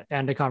way to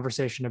end a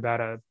conversation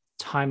about a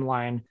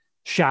timeline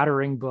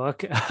shattering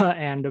book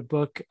and a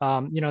book,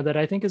 that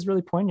I think is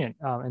really poignant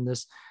in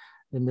this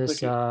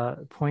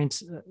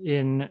point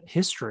in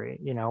history,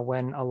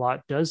 when a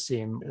lot does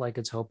seem like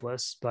it's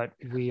hopeless, but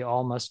we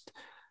all must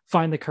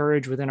find the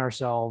courage within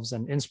ourselves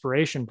and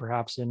inspiration,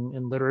 perhaps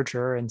in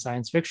literature and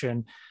science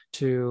fiction,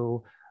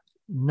 to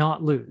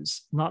not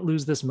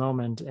lose this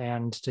moment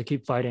and to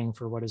keep fighting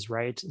for what is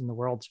right in the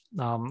world,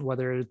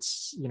 whether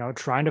it's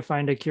trying to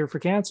find a cure for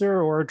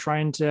cancer, or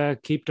trying to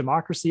keep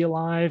democracy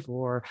alive,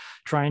 or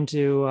trying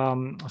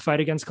to fight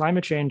against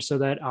climate change so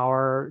that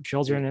our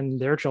children and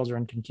their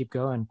children can keep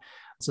going.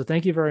 So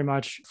thank you very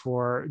much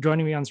for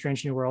joining me on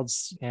Strange New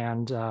Worlds,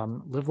 and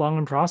live long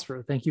and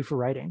prosper. Thank you for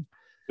writing.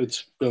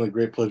 It's been a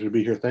great pleasure to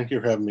be here. Thank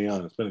you for having me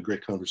on. It's been a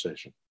great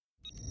conversation.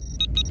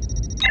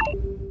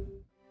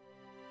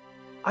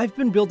 I've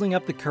been building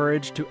up the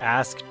courage to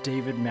ask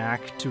David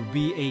Mack to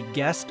be a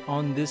guest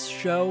on this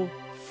show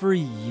for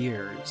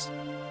years,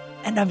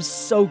 and I'm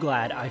so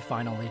glad I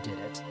finally did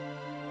it.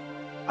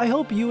 I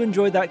hope you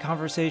enjoyed that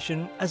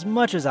conversation as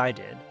much as I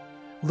did,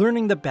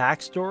 learning the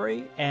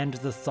backstory and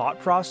the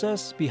thought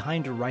process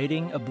behind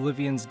writing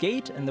Oblivion's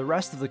Gate and the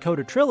rest of the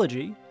Coda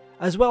trilogy,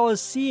 as well as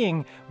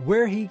seeing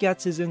where he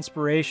gets his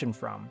inspiration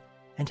from,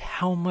 and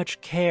how much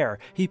care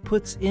he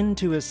puts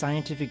into his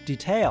scientific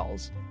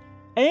details,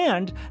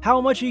 and how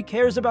much he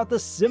cares about the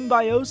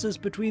symbiosis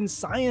between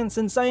science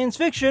and science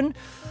fiction.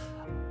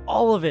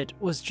 All of it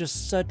was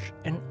just such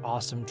an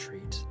awesome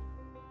treat.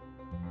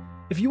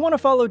 If you want to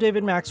follow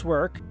David Mack's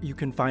work, you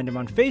can find him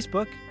on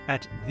Facebook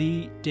at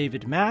The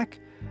David Mack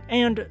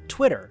and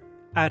Twitter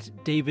at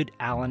David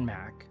Allen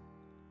Mack.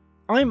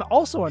 I'm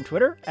also on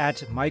Twitter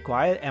at Mike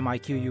Wyatt,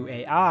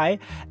 Miquai,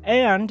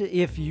 and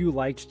if you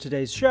liked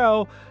today's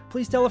show,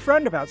 please tell a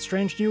friend about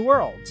Strange New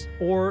Worlds,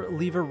 or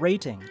leave a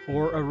rating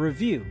or a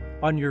review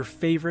on your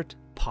favorite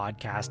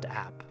podcast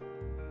app.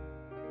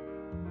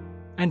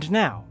 And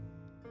now,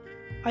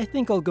 I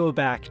think I'll go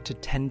back to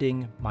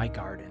tending my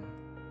garden.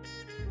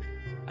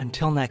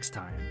 Until next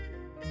time,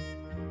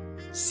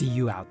 see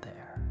you out there.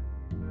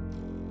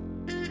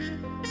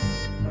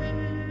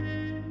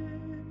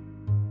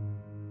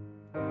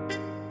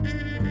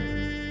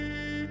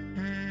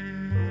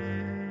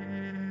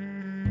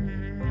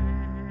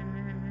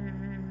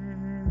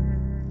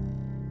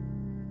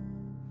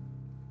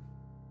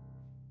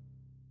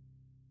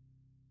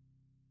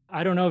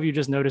 I don't know if you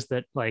just noticed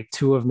that like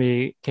two of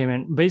me came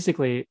in.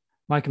 Basically,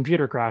 my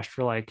computer crashed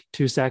for like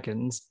 2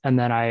 seconds and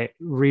then I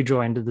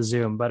rejoined the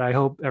Zoom. But I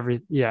hope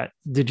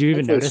did you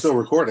even notice? It's still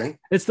recording.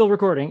 It's still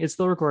recording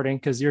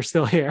because you're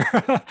still here.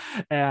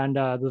 And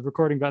the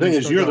recording button. The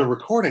thing is, you're the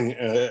recording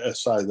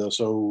side though.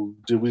 So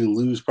did we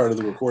lose part of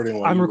the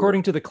recording? I'm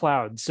recording to the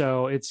cloud.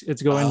 So it's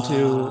going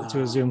to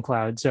a Zoom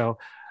cloud. So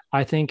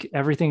I think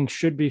everything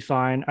should be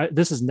fine.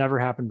 This has never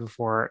happened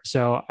before.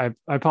 So I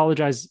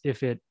apologize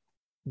if it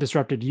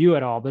disrupted you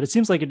at all, but it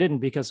seems like it didn't,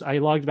 because I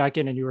logged back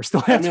in and you were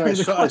still answering.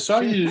 I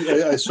saw you.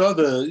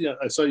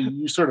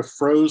 You sort of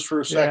froze for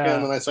a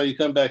second, and I saw you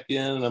come back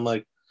in, and I'm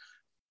like,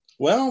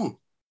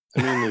 well,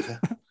 I mean,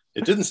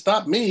 it didn't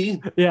stop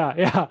me.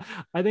 Yeah.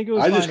 I think it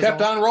was. I just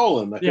kept on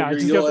rolling. I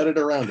figure you'll edit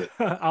around it.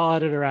 I'll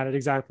edit around it,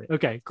 exactly.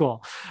 Okay,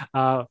 cool.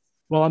 Well,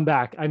 I'm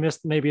back. I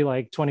missed maybe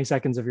like 20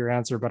 seconds of your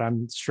answer, but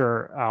I'm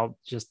sure I'll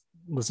just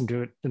listen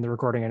to it in the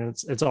recording, and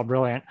it's all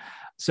brilliant.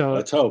 So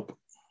let's hope.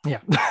 Yeah.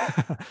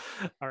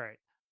 All right.